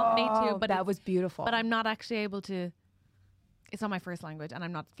you want me to, but that it's- was beautiful. But I'm not actually able to. It's not my first language, and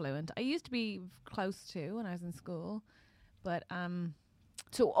I'm not fluent. I used to be close to when I was in school, but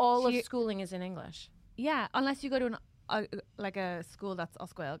So all of She- schooling is in English? yeah, unless you go to a school that's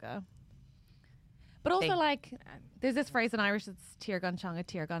Oscuelga. But also, They- like, there's this phrase in Irish that's Tirgan Changa,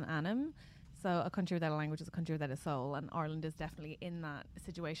 Tirgan Anam. So a country without a language is a country without a soul, and Ireland is definitely in that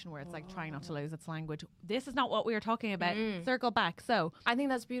situation where it's like trying not to lose its language. This is not what we were talking about. Circle back. So I think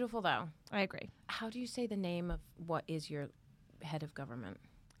that's beautiful, though. I agree. How do you say the name of what is your head of government?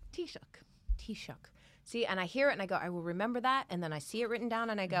 Taoiseach. Taoiseach. See, and I hear it and I go, I will remember that. And then I see it written down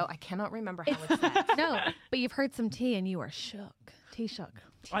and I go, I cannot remember how it's said. No, but you've heard some tea and you are shook. Taoiseach.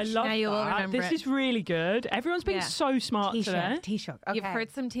 I love Now you will that. remember This it. is really good. Everyone's been Yeah. so smart today. Taoiseach. Okay. You've heard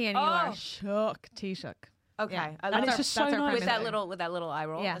some tea and you are shook. Taoiseach. Okay. Yeah. I And love it's that. just so that's our nice. with that Minister. little eye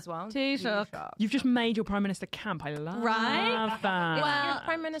roll Yeah. as well. Taoiseach. You've just made your Prime Minister camp. I love Right? that. Well, Your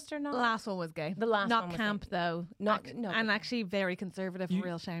Prime Minister not? Last one was gay. The last Not one was camp, though. No. And actually very conservative.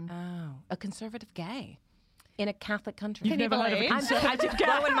 Real shame. Oh, a conservative gay in a Catholic country. You've never heard of a believe? I'm just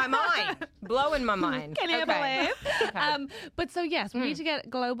blowing my mind. Blowing my mind. Can you Okay. believe? But so yes, we need to get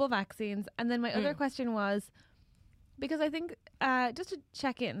global vaccines. And then my other question was, because I think just to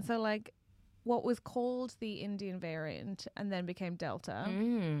check in, so like what was called the Indian variant and then became Delta.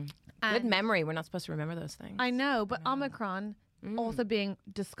 Good And- memory. We're not supposed to remember those things. I know, but Omicron also being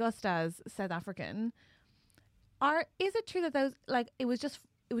discussed as South African. Is it true that those it was just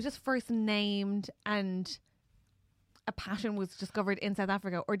first named and a pattern was discovered in South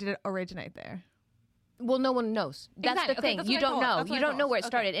Africa, or did it originate there? Well, no one knows. That's Exactly. the Okay, thing. that's You what I don't thought. know. That's what You I don't know thought. where it Okay.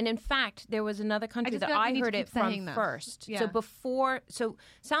 started. And in fact, there was another country just that feel like we I need to heard keep it from saying that. first. Yeah. So before,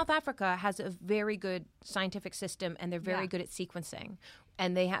 South Africa has a very good scientific system, and they're very Yeah. good at sequencing,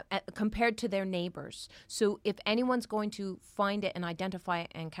 and they have compared to their neighbors. So if anyone's going to find it and identify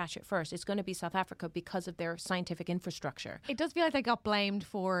it and catch it first, it's going to be South Africa because of their scientific infrastructure. It does feel like they got blamed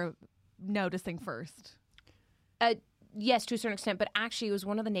for noticing first. Yes, to a certain extent, but actually, it was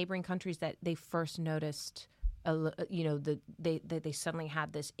one of the neighboring countries that they first noticed. They suddenly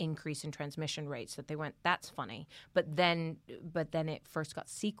had this increase in transmission rates that they went, that's funny. But then it first got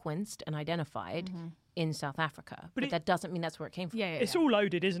sequenced and identified in South Africa. But that doesn't mean that's where it came from. Yeah, It's all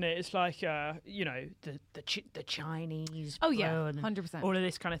loaded, isn't it? It's like the Chinese. Oh, yeah, and 100%. All of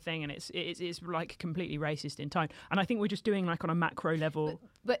this kind of thing, and it's like completely racist in tone. And I think we're just doing like on a macro level.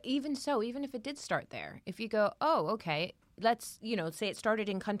 But even so, even if it did start there, if you go, oh, okay, let's, say it started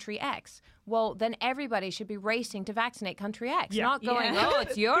in country X. Well, then everybody should be racing to vaccinate country X, Yeah. not going, Yeah. oh,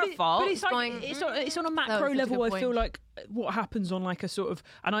 it's your fault. But it's like, going, it's on a macro such a level. good I feel point. like what happens on like a sort of,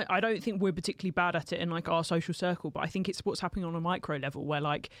 and I don't think we're particularly bad at it in like our social circle, but I think it's what's happening on a micro level where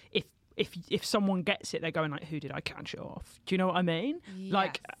like if someone gets it, they're going like, who did I catch it off? Do you know what I mean?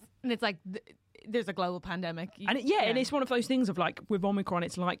 Like, Yes. And it's like there's a global pandemic. and and it's one of those things of like with Omicron,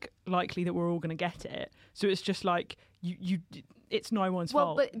 it's like likely that we're all going to get it. So it's just like it's no one's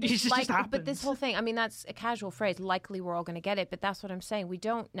fault. But It just happens. but this whole thing, I mean, that's a casual phrase. Likely we're all going to get it, but that's what I'm saying. We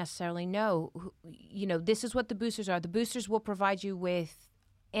don't necessarily know. This is what the boosters are. The boosters will provide you with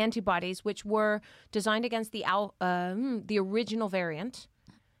antibodies, which were designed against the original variant.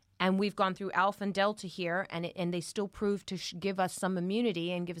 And we've gone through Alpha and Delta here, and they still prove to give us some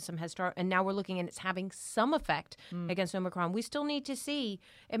immunity and give us some head start. And now we're looking, and it's having some effect against Omicron. We still need to see.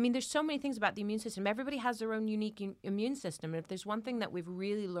 I mean, there's so many things about the immune system. Everybody has their own unique immune system. And if there's one thing that we've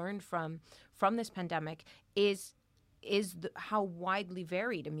really learned from this pandemic is how widely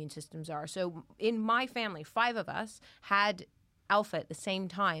varied immune systems are. So in my family, 5 of us had Alpha at the same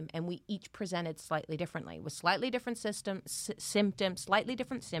time, and we each presented slightly differently with slightly different symptoms, slightly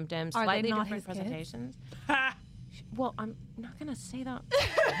different symptoms, Are they slightly not different his kids? presentations. Well, I'm not going to say that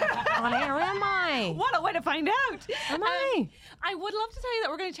on air, am I? What a way to find out. Am I? I would love to tell you that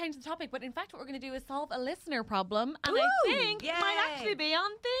we're going to change the topic, but in fact, what we're going to do is solve a listener problem, and I Ooh, think it might yay. actually be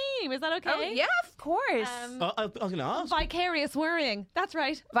on theme. Is that okay? Oh, yeah, of course. I was going to ask. Vicarious worrying. That's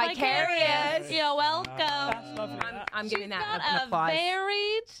right. Vicarious. You're welcome. I'm giving She's that got an a applause.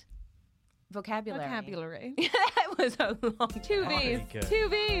 varied Vocabulary. vocabulary. That was a long 2 Very V's. good. 2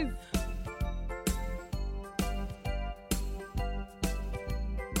 V's.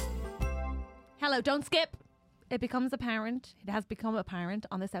 Hello, don't skip. It has become apparent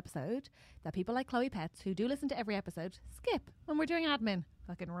on this episode that people like Chloe Petts, who do listen to every episode, skip when we're doing admin.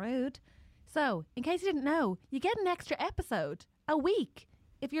 Fucking rude. So, in case you didn't know, you get an extra episode a week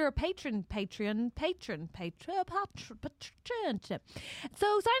if you're a patron. So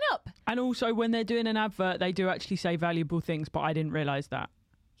sign up. And also, when they're doing an advert, they do actually say valuable things, but I didn't realise that.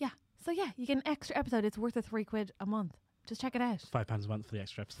 Yeah. So yeah, you get an extra episode. It's worth £3 a month. Just check it out. £5 a month for the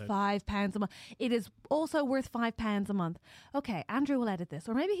extra episode. £5 a month. It is also worth £5 a month. Okay, Andrew will edit this,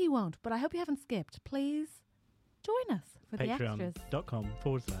 or maybe he won't, but I hope you haven't skipped. Please join us for the extras.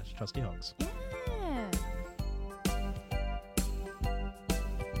 Patreon.com/TrustyHogs. Yeah.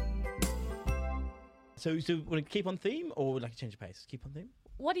 So want to keep on theme, or would like to change the pace? Keep on theme?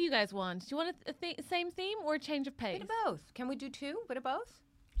 What do you guys want? Do you want a same theme or a change of pace? Bit of both. Can we do two? Bit of both?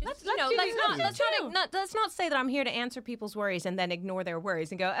 Let's do two. Let's not say that I'm here to answer people's worries and then ignore their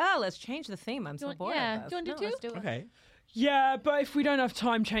worries and go, oh, let's change the theme. I'm so bored. Yeah. of Do you want to this. do Let's two? do it. Okay. Yeah, but if we don't have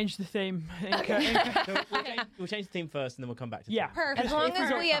time, change the theme. We'll change the theme first, and then we'll come back to Yeah. theme. Perfect. As long If we as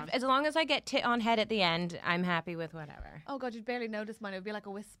don't we have, as long as I get tit on head at the end, I'm happy with whatever. Oh God, you'd barely notice mine. It would be like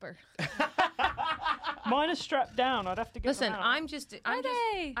a whisper. Mine are strapped down. I'd have to get Listen, them out. I'm just.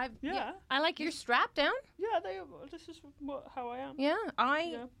 they? Yeah. I like You're strapped down. Yeah, this is how I am. Yeah, I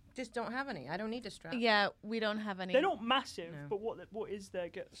Yeah. just don't have any. I don't need to strap. Yeah, we don't have any. They're not massive, but what is there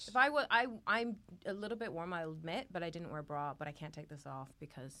gets... If I'm a little bit warm, I'll admit, but I didn't wear a bra, but I can't take this off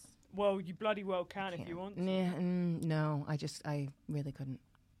because. Well, you bloody well can if you want to. No, I really couldn't.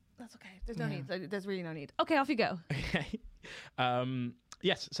 That's okay. There's no need. There's really no need. Okay, off you go. Okay.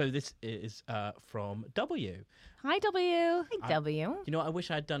 Yes, so this is from W. Hi, W. W. You know what I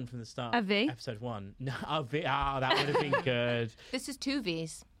wish I had done from the start? A V? Episode 1. No, a V. Oh, that would have been good. This is two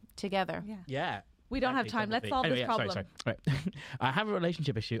V's together. Yeah. Yeah. We don't have time. Let's solve this problem. Sorry. Right. I have a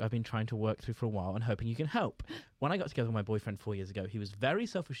relationship issue I've been trying to work through for a while and hoping you can help. When I got together with my boyfriend 4 years ago, he was very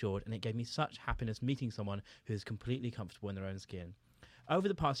self-assured and it gave me such happiness meeting someone who is completely comfortable in their own skin. Over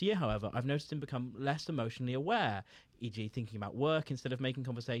the past year, however, I've noticed him become less emotionally aware, e.g. thinking about work instead of making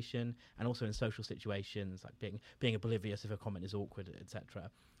conversation, and also in social situations, like being oblivious if a comment is awkward, etc.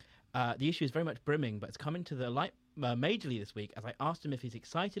 The issue is very much brimming, but it's come into the light majorly this week as I asked him if he's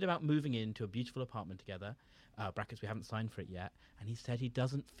excited about moving into a beautiful apartment together, brackets we haven't signed for it yet, and he said he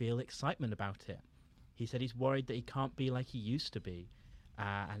doesn't feel excitement about it. He said he's worried that he can't be like he used to be,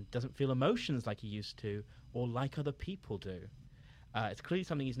 and doesn't feel emotions like he used to, or like other people do. It's clearly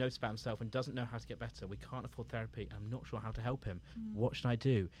something he's noticed about himself and doesn't know how to get better. We can't afford therapy, and I'm not sure how to help him. What should I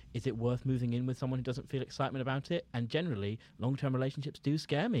do? Is it worth moving in with someone who doesn't feel excitement about it? And generally, long-term relationships do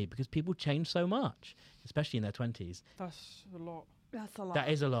scare me because people change so much, especially in their 20s. That's a lot. That's a lot. That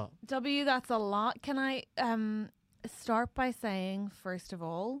is a lot. W, that's a lot. Can I start by saying, first of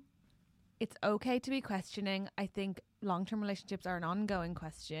all, it's okay to be questioning. I think long-term relationships are an ongoing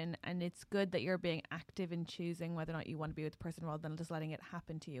question, and it's good that you're being active in choosing whether or not you want to be with the person rather than just letting it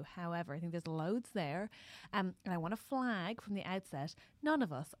happen to you. However, I think there's loads there, and I want to flag from the outset, none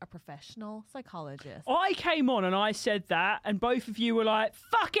of us are professional psychologists. I came on and I said that, and both of you were like,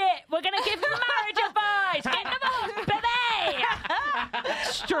 fuck it, we're going to give them marriage advice. Get them on, baby.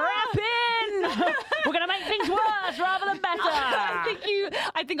 Strap in. We're going to make things worse rather than better.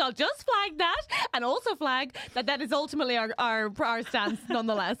 I think I'll just flag that, and also flag that is ultimately our stance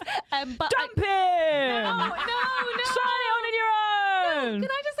nonetheless. But Dump him. No. Sign it on in your own. Can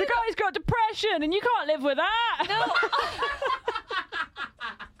I just the say guy's got depression and you can't live with that.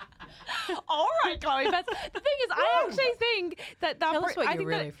 All right, Chloe. The thing is, I actually think that Tell us what I you think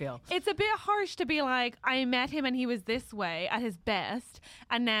really that feel. It's a bit harsh to be like, I met him and he was this way at his best,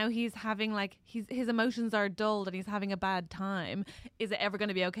 and now he's having like his emotions are dulled and he's having a bad time. Is it ever going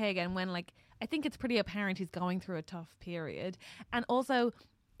to be okay again? When like I think it's pretty apparent he's going through a tough period, and also.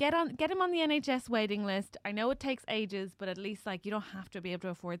 Get him on the NHS waiting list. I know it takes ages, but at least like you don't have to be able to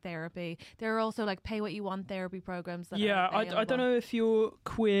afford therapy. There are also like pay what you want therapy programs. That are I available. don't know if you're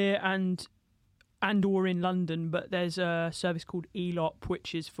queer and or in London, but there's a service called ELOP,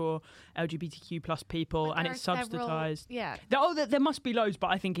 which is for LGBTQ plus people, But and there it's are several- subsidised. yeah. There must be loads, but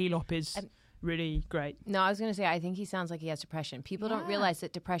I think ELOP is really great. No, I was going to say, I think he sounds like he has depression. People don't realize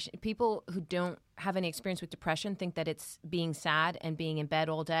that people who don't have any experience with depression think that it's being sad and being in bed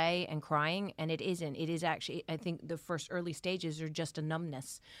all day and crying, and it isn't. It is actually, I think the first early stages are just a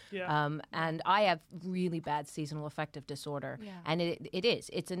numbness. Yeah. And I have really bad seasonal affective disorder. Yeah. And it is.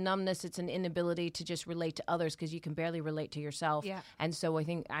 It's a numbness. It's an inability to just relate to others because you can barely relate to yourself. Yeah. And so I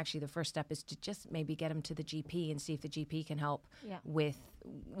think actually the first step is to just maybe get him to the GP and see if the GP can help with,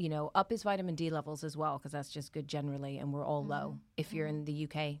 up his vitamin D levels as well, because that's just good generally, and we're all low if you're in the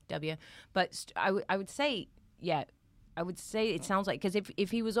UK, W. But I would say, I would say it sounds like, because if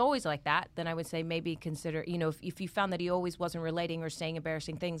he was always like that, then I would say maybe consider, if you found that he always wasn't relating or saying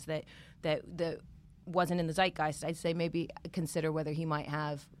embarrassing things that wasn't in the zeitgeist, I'd say maybe consider whether he might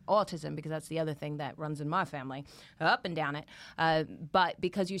have autism, because that's the other thing that runs in my family, up and down it. But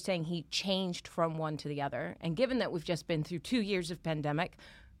because you're saying he changed from one to the other, and given that we've just been through 2 years of pandemic,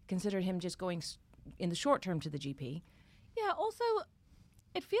 consider him just going in the short term to the GP. Yeah, also,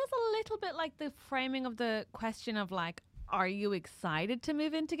 it feels a little bit like the framing of the question of like, are you excited to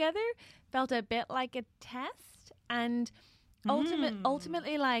move in together? Felt a bit like a test. And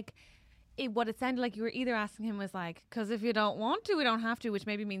ultimately, like, what it sounded like you were either asking him was like, because if you don't want to, we don't have to, which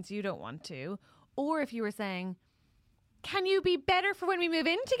maybe means you don't want to. Or if you were saying, can you be better for when we move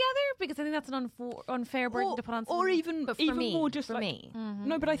in together? Because I think that's an unfair burden to put on someone. Or even But for even me, more just for like, me.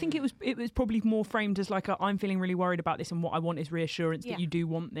 No, but I think it was probably more framed as like I'm feeling really worried about this, and what I want is reassurance Yeah. that you do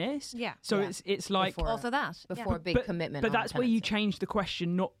want this. Yeah. So Yeah. it's like Before- Also that. Before a big commitment. But on that's where you tenancy. change the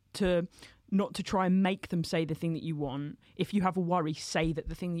question, not to try and make them say the thing that you want. If you have a worry, say that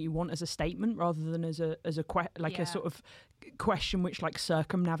the thing that you want as a statement rather than as a Yeah. sort of question which like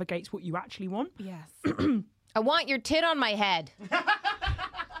circumnavigates what you actually want. Yes. I want your tit on my head.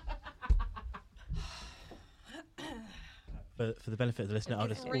 For the benefit of the listener, I'll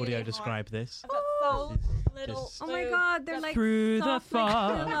just audio describe this. So little. Oh my God, they're like Through the soft like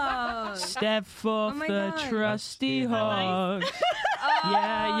fog, pillows. step forth my the God. trusty That's hog.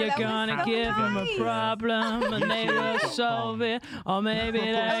 Yeah, you're that was gonna so give them nice. a problem and they will solve it, or maybe they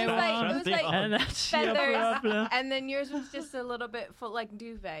It was won't. like And that's your feathers, problem. and then yours was just a little bit full, like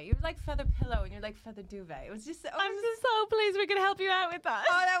duvet. You were like feather pillow, and you're like feather duvet. It was just. I'm just so pleased we could help you out with that.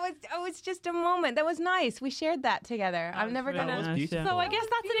 Oh, that was just a moment. That was nice. We shared that together. I'm never really gonna. That was nice, beautiful. So I guess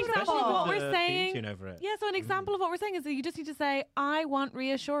that's an example Especially of what with we're the theme saying. tune over it. Yeah, so an example of what we're saying is that you just need to say, I want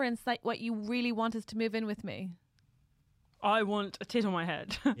reassurance that what you really want is to move in with me. I want a tit on my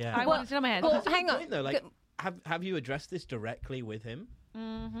head. Yeah. I want it on my head. Well, hang on. Point, though, like, have you addressed this directly with him?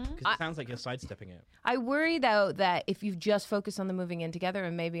 Because it sounds like you're sidestepping it. I worry though that if you just focus on the moving in together,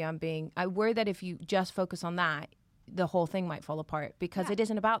 and maybe I worry that if you just focus on that, the whole thing might fall apart because it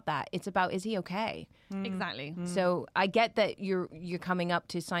isn't about that. It's about, is he okay? Exactly. So I get that you're coming up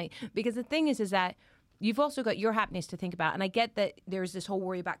to sign, because the thing is that you've also got your happiness to think about, and I get that there's this whole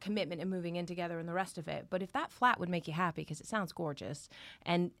worry about commitment and moving in together and the rest of it. But if that flat would make you happy, because it sounds gorgeous,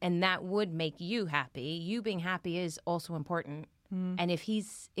 and that would make you happy, you being happy is also important. And if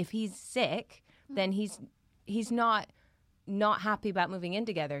he's sick, then he's not happy about moving in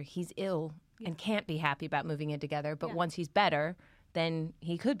together. He's ill and can't be happy about moving in together. But once he's better, then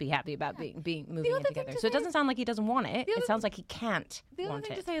he could be happy about being moving in other thing together. to So it say doesn't sound like he doesn't want it. It other sounds like he can't The other want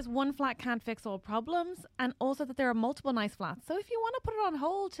thing it. to say is one flat can't fix all problems, and also that there are multiple nice flats. So if you want to put it on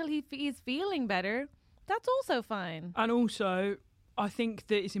hold till he's feeling better, that's also fine. And also, I think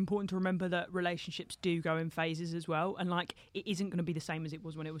that it's important to remember that relationships do go in phases as well. And like, it isn't going to be the same as it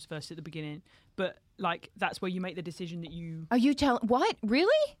was when it was first at the beginning. But like, that's where you make the decision that you. Are you telling what?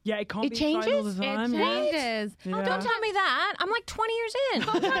 Really? Yeah, it can't It be exciting all changes? the It time. It yeah. changes. Oh, Yeah. don't tell me that. I'm like 20 years in.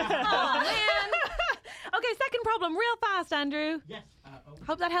 Oh man. Okay, second problem, real fast, Andrew. Yes.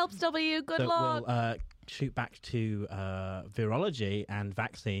 Hope that helps. W. Good So luck. we'll shoot back to virology and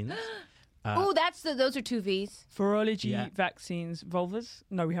vaccines. Oh, those are two V's. Virology, Yeah. vaccines, vulvas.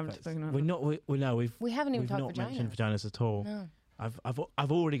 No, we haven't spoken about We're not. We haven't even we've talked not vagina. mentioned vaginas at all. No.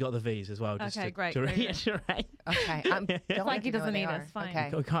 I've already got the V's as well. Just Okay, to, great, to great, great. reiterate. Okay. Don't like he know doesn't they need are. us, fine.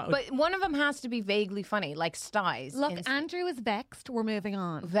 Okay. We can't- But one of them has to be vaguely funny, like styes. Look, in- Andrew is vexed. We're moving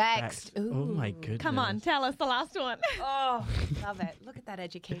on. Vexed. Oh Ooh. my goodness. Come on, tell us the last one. Oh, love it. Look at that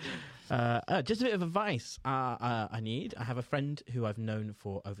education. Just a bit of advice I need. I have a friend who I've known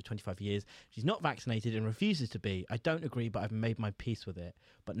for over 25 years. She's not vaccinated and refuses to be. I don't agree, but I've made my peace with it.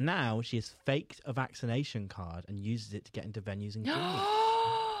 But now she has faked a vaccination card and uses it to get into venues and gigs.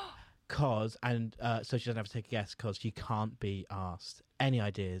 So she doesn't have to take a guess because she can't be asked. Any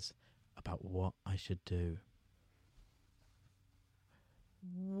ideas about what I should do?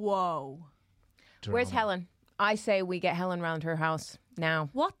 Whoa. Where's Drama. Helen? I say we get Helen round her house now.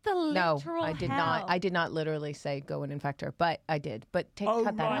 What the No, literal I did hell? not. I did not literally say go and infect her, but I did. But Oh,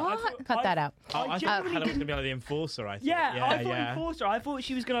 cut that right. out. I thought- Cut that out. Oh, I thought genuinely Hannah was going to be like the enforcer, I thought. Yeah, I thought enforcer. I thought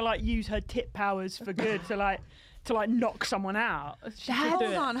she was going to like use her tip powers for good to like knock someone out. She could do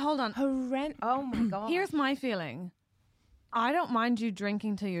it. Hold on. Oh my god. Here's my feeling. I don't mind you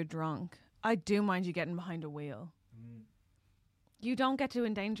drinking till you're drunk. I do mind you getting behind a wheel. You don't get to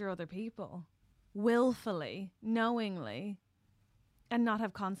endanger other people willfully, knowingly, and not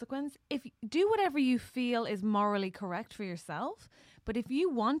have consequence. If do whatever you feel is morally correct for yourself, but if you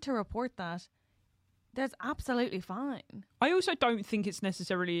want to report that, that's absolutely fine. I also don't think it's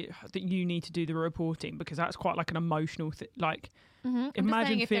necessarily that you need to do the reporting because that's quite like an emotional thing. Like, I'm just imagine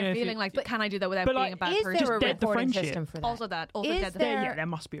saying if they're feeling feeling like, can I do that without but, being like, a bad is person? there a dead the reporting friendship. system for that? Also that. Also Is dead the there- yeah, there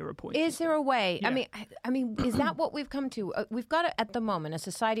must be a reporting. Is there a way? Yeah. I mean, is that what we've come to? We've got at the moment a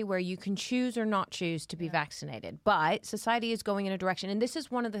society where you can choose or not choose to be vaccinated, but society is going in a direction, and this is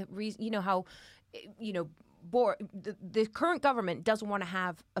one of the reasons. You know how, the current government doesn't want to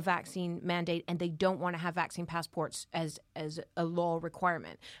have a vaccine mandate, and they don't want to have vaccine passports as a law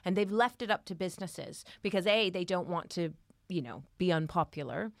requirement, and they've left it up to businesses because they don't want to be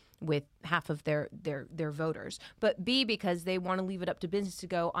unpopular with half of their voters, but B, because they want to leave it up to business to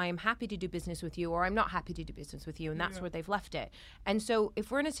go, I am happy to do business with you, or I'm not happy to do business with you, and that's where they've left it. And so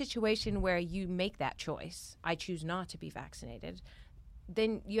if we're in a situation where you make that choice, I choose not to be vaccinated,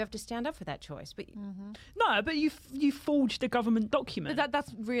 then you have to stand up for that choice. But No, but you forged a government document. But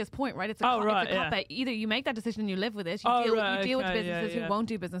that's Ria's point, right? It's a right, it's a cop-out. Either you make that decision and you live with it, you deal with businesses who won't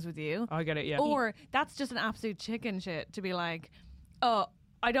do business with you. I get it, yeah. Or that's just an absolute chicken shit to be like, oh,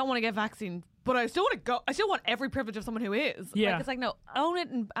 I don't want to get vaccinated, but I still want to go. I still want every privilege of someone who is. Yeah. Like, it's like, no, own it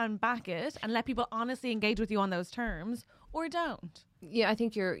and back it and let people honestly engage with you on those terms, or don't. yeah, I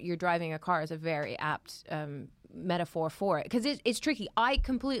think you're driving a car is a very apt metaphor for it, because it's tricky. I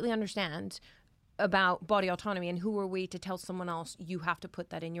completely understand about body autonomy, and who are we to tell someone else you have to put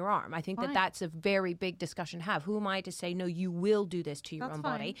that in your arm. I think Fine. that's a very big discussion to have. Who am I to say, no, you will do this to your That's own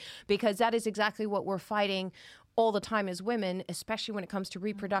fine. body? Because that is exactly what we're fighting all the time as women, especially when it comes to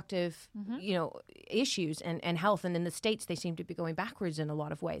reproductive issues and health. And in the States, they seem to be going backwards in a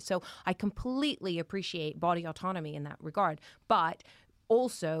lot of ways. So I completely appreciate body autonomy in that regard. But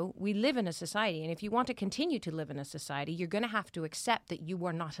also, we live in a society, and if you want to continue to live in a society, you're going to have to accept that you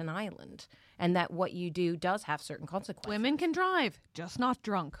are not an island, and that what you do does have certain consequences. Women can drive, just not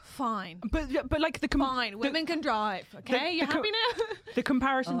drunk. Fine. But like Fine. Women can drive. Okay, you happy now? The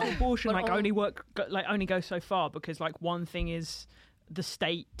comparison to abortion but only goes so far, because like one thing is the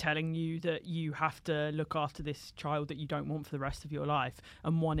state telling you that you have to look after this child that you don't want for the rest of your life,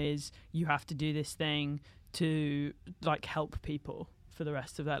 and one is you have to do this thing to like help people for the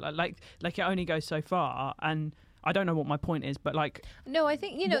rest of that. Like it only goes so far, and I don't know what my point is, but like, no, I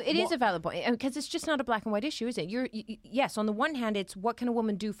think it is a valid point, because it's just not a black and white issue, is it? Yes, on the one hand, it's what can a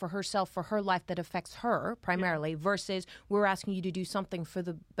woman do for herself, for her life that affects her primarily, versus we're asking you to do something for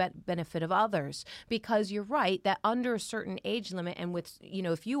the benefit of others. Because you're right that under a certain age limit, and with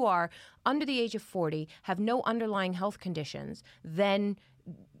if you are under the age of 40, have no underlying health conditions, then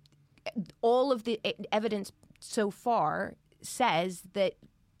all of the evidence so far says that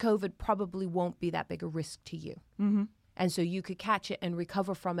COVID probably won't be that big a risk to you. Mm-hmm. And so you could catch it and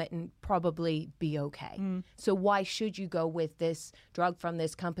recover from it and probably be okay. So why should you go with this drug from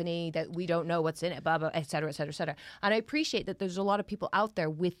this company that we don't know what's in it, blah, blah, et cetera, et cetera, et cetera. And I appreciate that there's a lot of people out there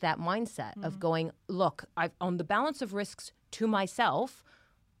with that mindset of going, look, on the balance of risks to myself,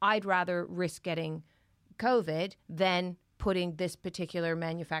 I'd rather risk getting COVID than putting this particular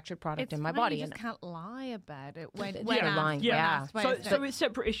manufactured product in my body. You just can't lie about it when You're asked. lying, When yeah. asked, when asked. So it's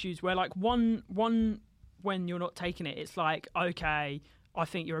separate issues where like one when you're not taking it, it's like, okay, I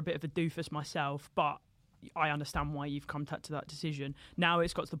think you're a bit of a doofus myself, but I understand why you've come to that decision. Now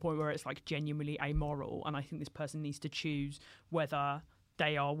it's got to the point where it's like genuinely amoral, and I think this person needs to choose whether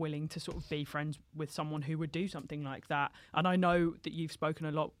they are willing to sort of be friends with someone who would do something like that. And I know that you've spoken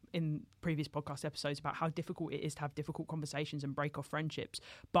a lot in previous podcast episodes about how difficult it is to have difficult conversations and break off friendships,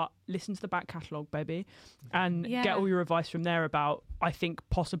 but listen to the back catalogue, baby, and get all your advice from there about, I think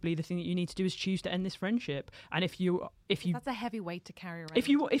possibly the thing that you need to do is choose to end this friendship. And if you That's a heavy weight to carry around. if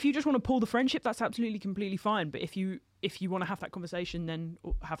you just want to pull the friendship, that's absolutely completely fine. But if you want to have that conversation, then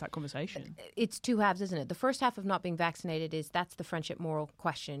have that conversation. It's two halves, isn't it? The first half of not being vaccinated that's the friendship moral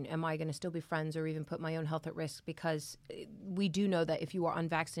question. Am I going to still be friends or even put my own health at risk? Because we do know that if you are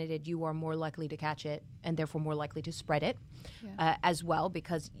unvaccinated, you are more likely to catch it and therefore more likely to spread it as well.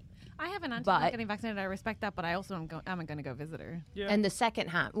 Because I have an auntie not getting vaccinated. I respect that, but I also am going to go visit her. Yeah. and the second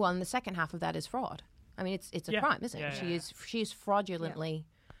half of that is fraud. I mean, it's a crime, isn't it? Yeah. She is fraudulently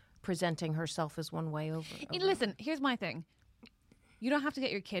presenting herself as one way over. Listen, here's my thing. You don't have to get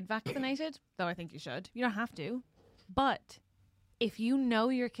your kid vaccinated, though I think you should. You don't have to. But if you know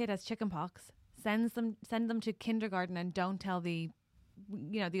your kid has chickenpox, send them to kindergarten and don't tell the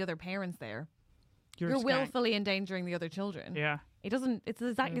other parents there. You're a skank. willfully endangering the other children. Yeah. It doesn't. It's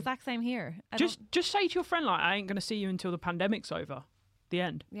the exact same here. Just say to your friend, like, I ain't going to see you until the pandemic's over. The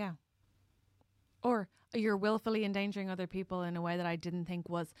end. Yeah. Or you're willfully endangering other people in a way that I didn't think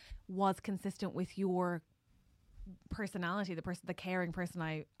was consistent with your personality, the caring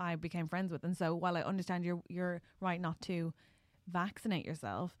person I became friends with. And so while I understand you're right not to vaccinate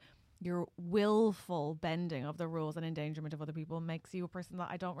yourself, your willful bending of the rules and endangerment of other people makes you a person that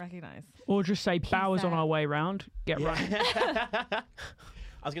I don't recognise. Or just say, Bowers on our way round. Get right.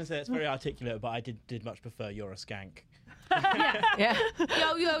 I was going to say that's very articulate, but I did much prefer "you're a skank." yeah.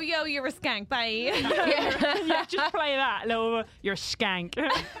 Yo, you're a skank. Bye. Yeah, just play that little. You're a skank.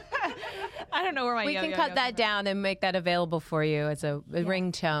 I don't know where my We yo-yo can cut goes that from. down and make that available for you as a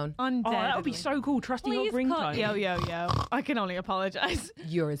ringtone. Oh, that would be Undoubtedly. so cool. Trusty Hog Please call ringtone. yo. I can only apologize.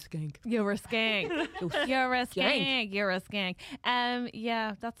 You're a skink. You're a skank. You're a skank. You're a skank.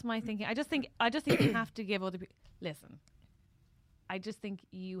 Yeah, that's my thinking. I just think you have to give other people. Listen, I just think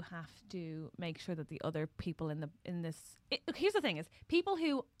you have to make sure that the other people in this. Here's the thing: is people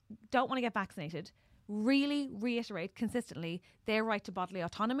who don't want to get vaccinated really reiterate consistently their right to bodily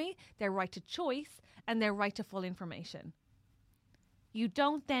autonomy, their right to choice, and their right to full information. You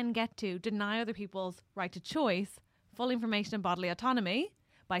don't then get to deny other people's right to choice, full information, and bodily autonomy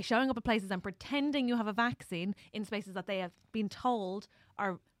by showing up at places and pretending you have a vaccine in spaces that they have been told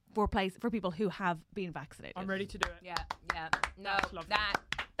are for people who have been vaccinated. I'm ready to do it. Yeah. No, That's lovely.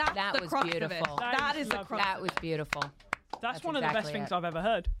 That's that the was crux of it. beautiful. That is the lovely. crux. That was beautiful. That's one of the best exactly things it. I've ever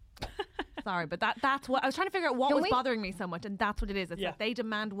heard. Sorry, but that's what I was trying to figure out. What Can was we- bothering me so much, and that's what it is. It's Yeah. that they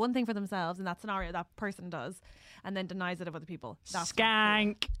demand one thing for themselves in that scenario. That person does, and then denies it of other people. That's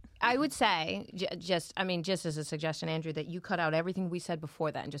Skank. I would say, just as a suggestion, Andrew, that you cut out everything we said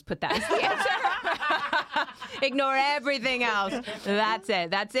before that and just put that as the answer. Ignore everything else. That's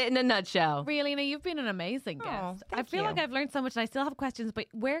it. That's it in a nutshell. Really, you've been an amazing guest. I thank feel you. like I've learned so much, and I still have questions. But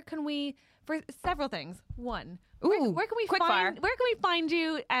where can we? For several things. One, Ooh, where can we quick find? fire. Where can we find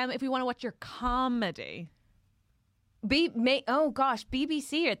you if we want to watch your comedy? Oh gosh,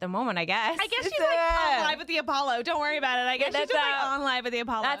 BBC at the moment, I guess. I guess she's It's, like on live at the Apollo. Don't worry about it. I guess she's That's just like out. on live at the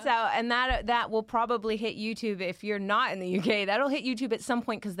Apollo. That's out, and that will probably hit YouTube if you're not in the UK. That'll hit YouTube at some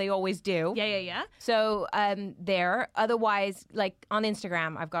point because they always do. Yeah. So there. Otherwise, like on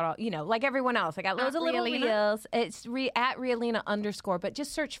Instagram, I've got all like everyone else. I got loads of little Rialina? reels. It's at Rialina_, but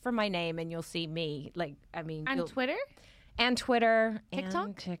just search for my name and you'll see me. And you'll- Twitter, and Twitter, TikTok?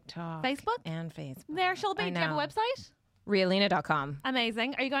 and TikTok, Facebook? and Facebook. there she'll be. I Do you have a know. website? Rialina.com.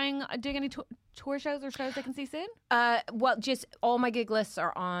 Amazing. Are you doing any tour shows or shows they can see soon? Well, just all my gig lists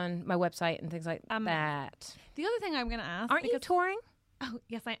are on my website and things like that. The other thing I'm going to ask. Aren't you because- touring? Oh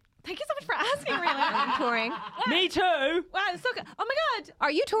yes, I. Thank you so much for asking. Really. I'm touring. Me too. Wow, so good. Oh my God. Are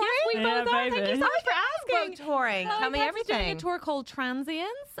you touring? Yes, we Yeah, both are. Thank you baby. so much for asking. About touring. So Tell me Pets is everything. doing a tour called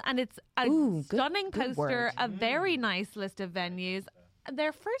Transients, and it's a Ooh, good- stunning good poster, word. a very nice list of venues.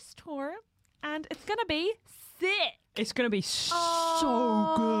 Their first tour, and it's going to be sick. It's going to be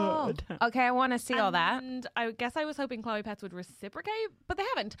so good. Okay, I want to see all that. And I guess I was hoping Chloe Pets would reciprocate, but they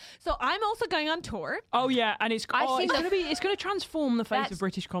haven't. So I'm also going on tour. Oh yeah, and it's I've seen going to transform the face That's- of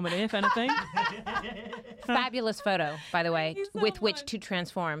British comedy, if anything. Fabulous photo, by the way, you so with which much. to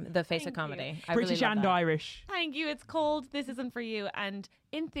transform the face of Thank you. comedy. I British really love and that. Irish. Thank you. It's called This Isn't For You. And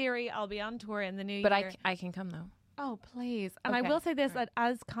in theory, I'll be on tour in the new But year. I can come though. Oh, please. And I Okay. will say this, that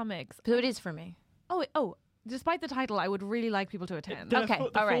as comics, So it is for me. despite the title, I would really like people to attend. The, Okay,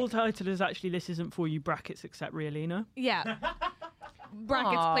 the all right. full title is actually "This Isn't For You" brackets except Rialina. Yeah.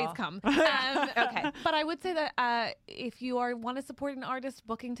 Brackets, Aw. please come. Okay. But I would say that if you want to support an artist,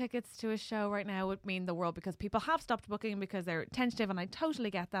 booking tickets to a show right now would mean the world because people have stopped booking because they're tentative, and I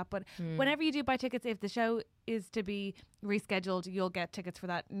totally get that. But whenever you do buy tickets, if the show is to be rescheduled, you'll get tickets for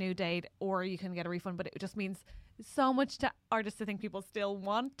that new date, or you can get a refund. But it just means so much to artists to think people still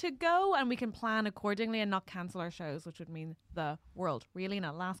want to go, and we can plan accordingly and not cancel our shows, which would mean the world.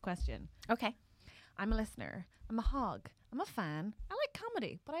 Rialina, last question. Okay. I'm a listener. I'm a hog. I'm a fan. I like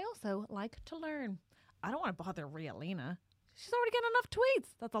comedy, but I also like to learn. I don't want to bother Rialina. She's already getting enough tweets.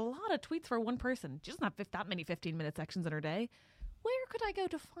 That's a lot of tweets for one person. She doesn't have that many 15-minute sections in her day. Where could I go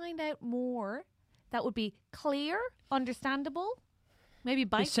to find out more that would be clear, understandable, maybe The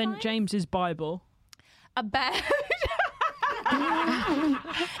bite St. James's Bible. about not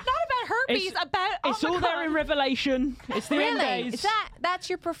about herpes, about It's all there in Revelation. It's the end Really? days. Is that's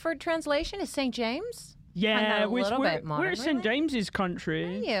your preferred translation? Is St. James? Yeah, a little bit we're modern, at St. really? James's country. Are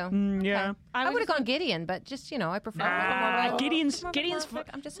you? Yeah. Okay. I would have gone Gideon, but just I prefer. Ah, Gideon's I'm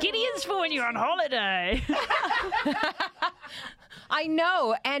just saying. Gideon's for when you're on holiday. I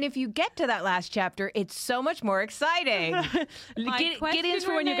know, and if you get to that last chapter, it's so much more exciting. Gideon's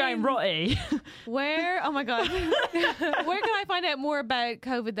for when you're going rotty. Where? Oh my God. Where can I find out more about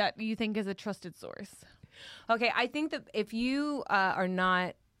COVID that you think is a trusted source? Okay, I think that if you are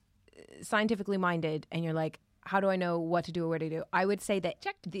not scientifically minded and you're like, how do I know what to do or where to do? I would say that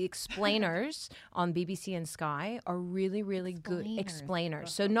the explainers on BBC and Sky are really, really good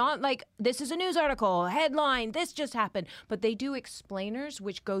explainers. So not like, this is a news article, headline, this just happened. But they do explainers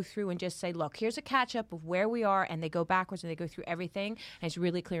which go through and just say, look, here's a catch-up of where we are. And they go backwards and they go through everything. And it's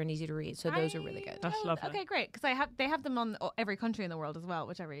really clear and easy to read. So those are really good. That's lovely. Okay, great. Because they have them on every country in the world as well,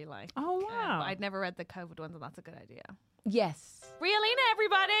 which I really like. Oh, But wow. I'd never read the COVID ones, and that's a good idea. Yes. Rialina,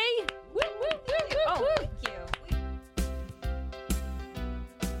 everybody!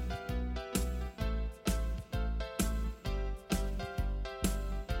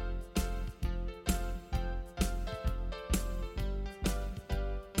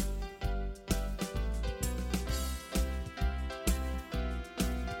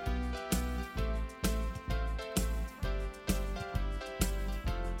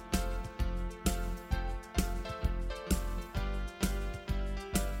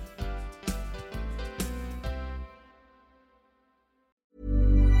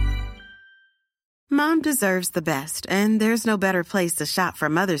 Mom deserves the best, and there's no better place to shop for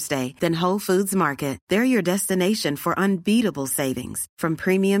Mother's Day than Whole Foods Market. They're your destination for unbeatable savings, from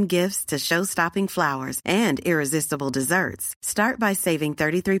premium gifts to show-stopping flowers and irresistible desserts. Start by saving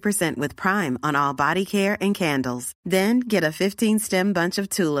 33% with Prime on all body care and candles. Then get a 15-stem bunch of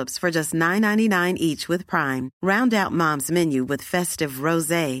tulips for just $9.99 each with Prime. Round out Mom's menu with festive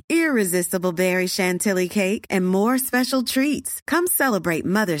rosé, irresistible berry chantilly cake, and more special treats. Come celebrate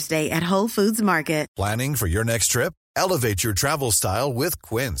Mother's Day at Whole Foods Market. Planning for your next trip? Elevate your travel style with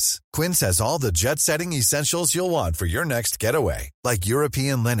Quince. Quince has all the jet-setting essentials you'll want for your next getaway, like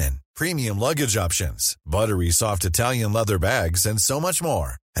European linen, premium luggage options, buttery soft Italian leather bags, and so much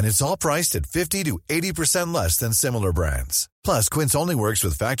more. And it's all priced at 50 to 80% less than similar brands. Plus, Quince only works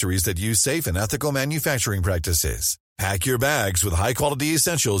with factories that use safe and ethical manufacturing practices. Pack your bags with high-quality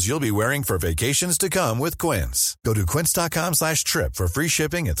essentials you'll be wearing for vacations to come with Quince. Go to quince.com/trip for free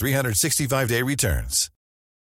shipping and 365-day returns.